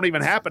 Those don't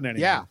even happen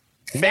anymore. Yeah.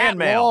 Fan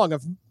mail.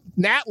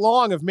 Nat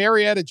Long of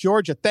Marietta,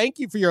 Georgia. Thank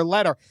you for your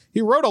letter.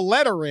 He wrote a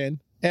letter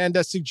in and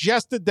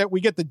suggested that we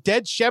get the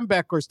Dead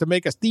Schembecklers to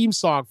make a theme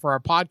song for our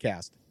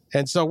podcast.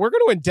 And so we're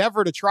going to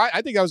endeavor to try.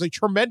 I think that was a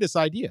tremendous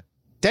idea.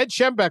 Dead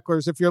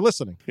Schembecklers, if you're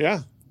listening,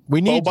 Yeah.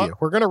 we need Bo you.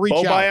 We're going to reach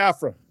Bo out.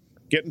 Biafra.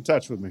 Get in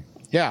touch with me.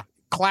 Yeah.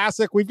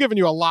 Classic. We've given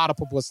you a lot of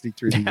publicity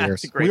through the years.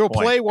 That's a great We will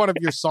point. play one of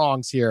your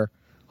songs here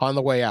on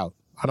the way out.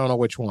 I don't know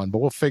which one, but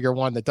we'll figure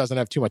one that doesn't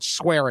have too much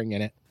swearing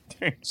in it.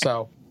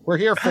 So we're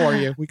here for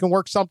you. We can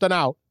work something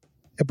out.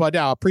 But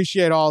I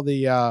appreciate all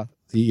the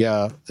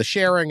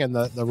sharing and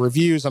the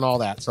reviews and all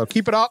that. So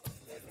keep it up.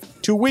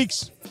 2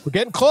 weeks. We're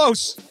getting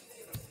close.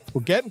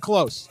 We're getting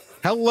close.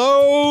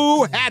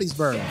 Hello,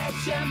 Hattiesburg. They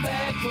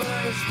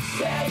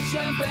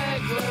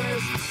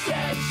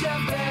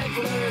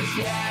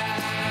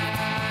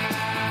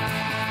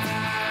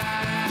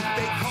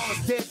call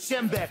us Dead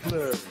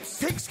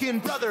Schembecklers, Pigskin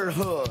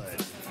Brotherhood,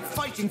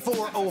 fighting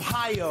for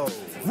Ohio,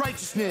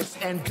 righteousness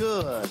and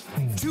good.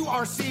 To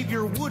our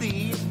savior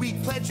Woody, we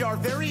pledge our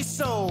very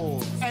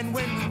soul. And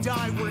when we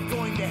die, we're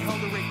going to hell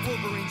to rake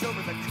Wolverines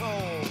over the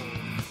coal.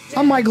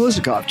 I'm Michael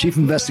Isikoff, Chief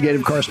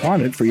Investigative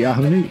Correspondent for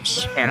Yahoo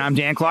News. And I'm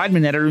Dan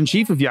Kleidman,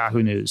 Editor-in-Chief of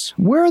Yahoo News.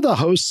 We're the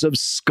hosts of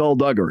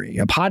Skullduggery,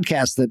 a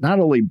podcast that not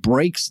only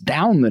breaks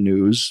down the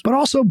news, but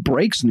also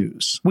breaks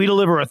news. We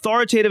deliver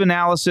authoritative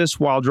analysis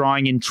while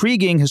drawing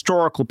intriguing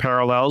historical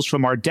parallels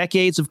from our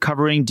decades of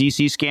covering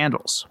DC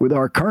scandals. With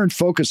our current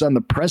focus on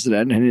the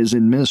president and his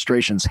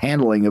administration's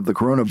handling of the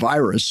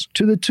coronavirus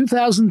to the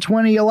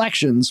 2020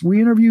 elections,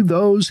 we interview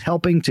those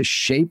helping to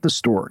shape the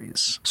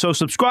stories. So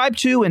subscribe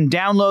to and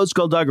download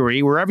Skullduggery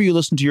wherever you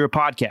listen to your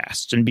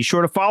podcasts, and be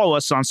sure to follow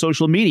us on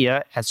social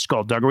media at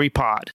Skullduggery Pod.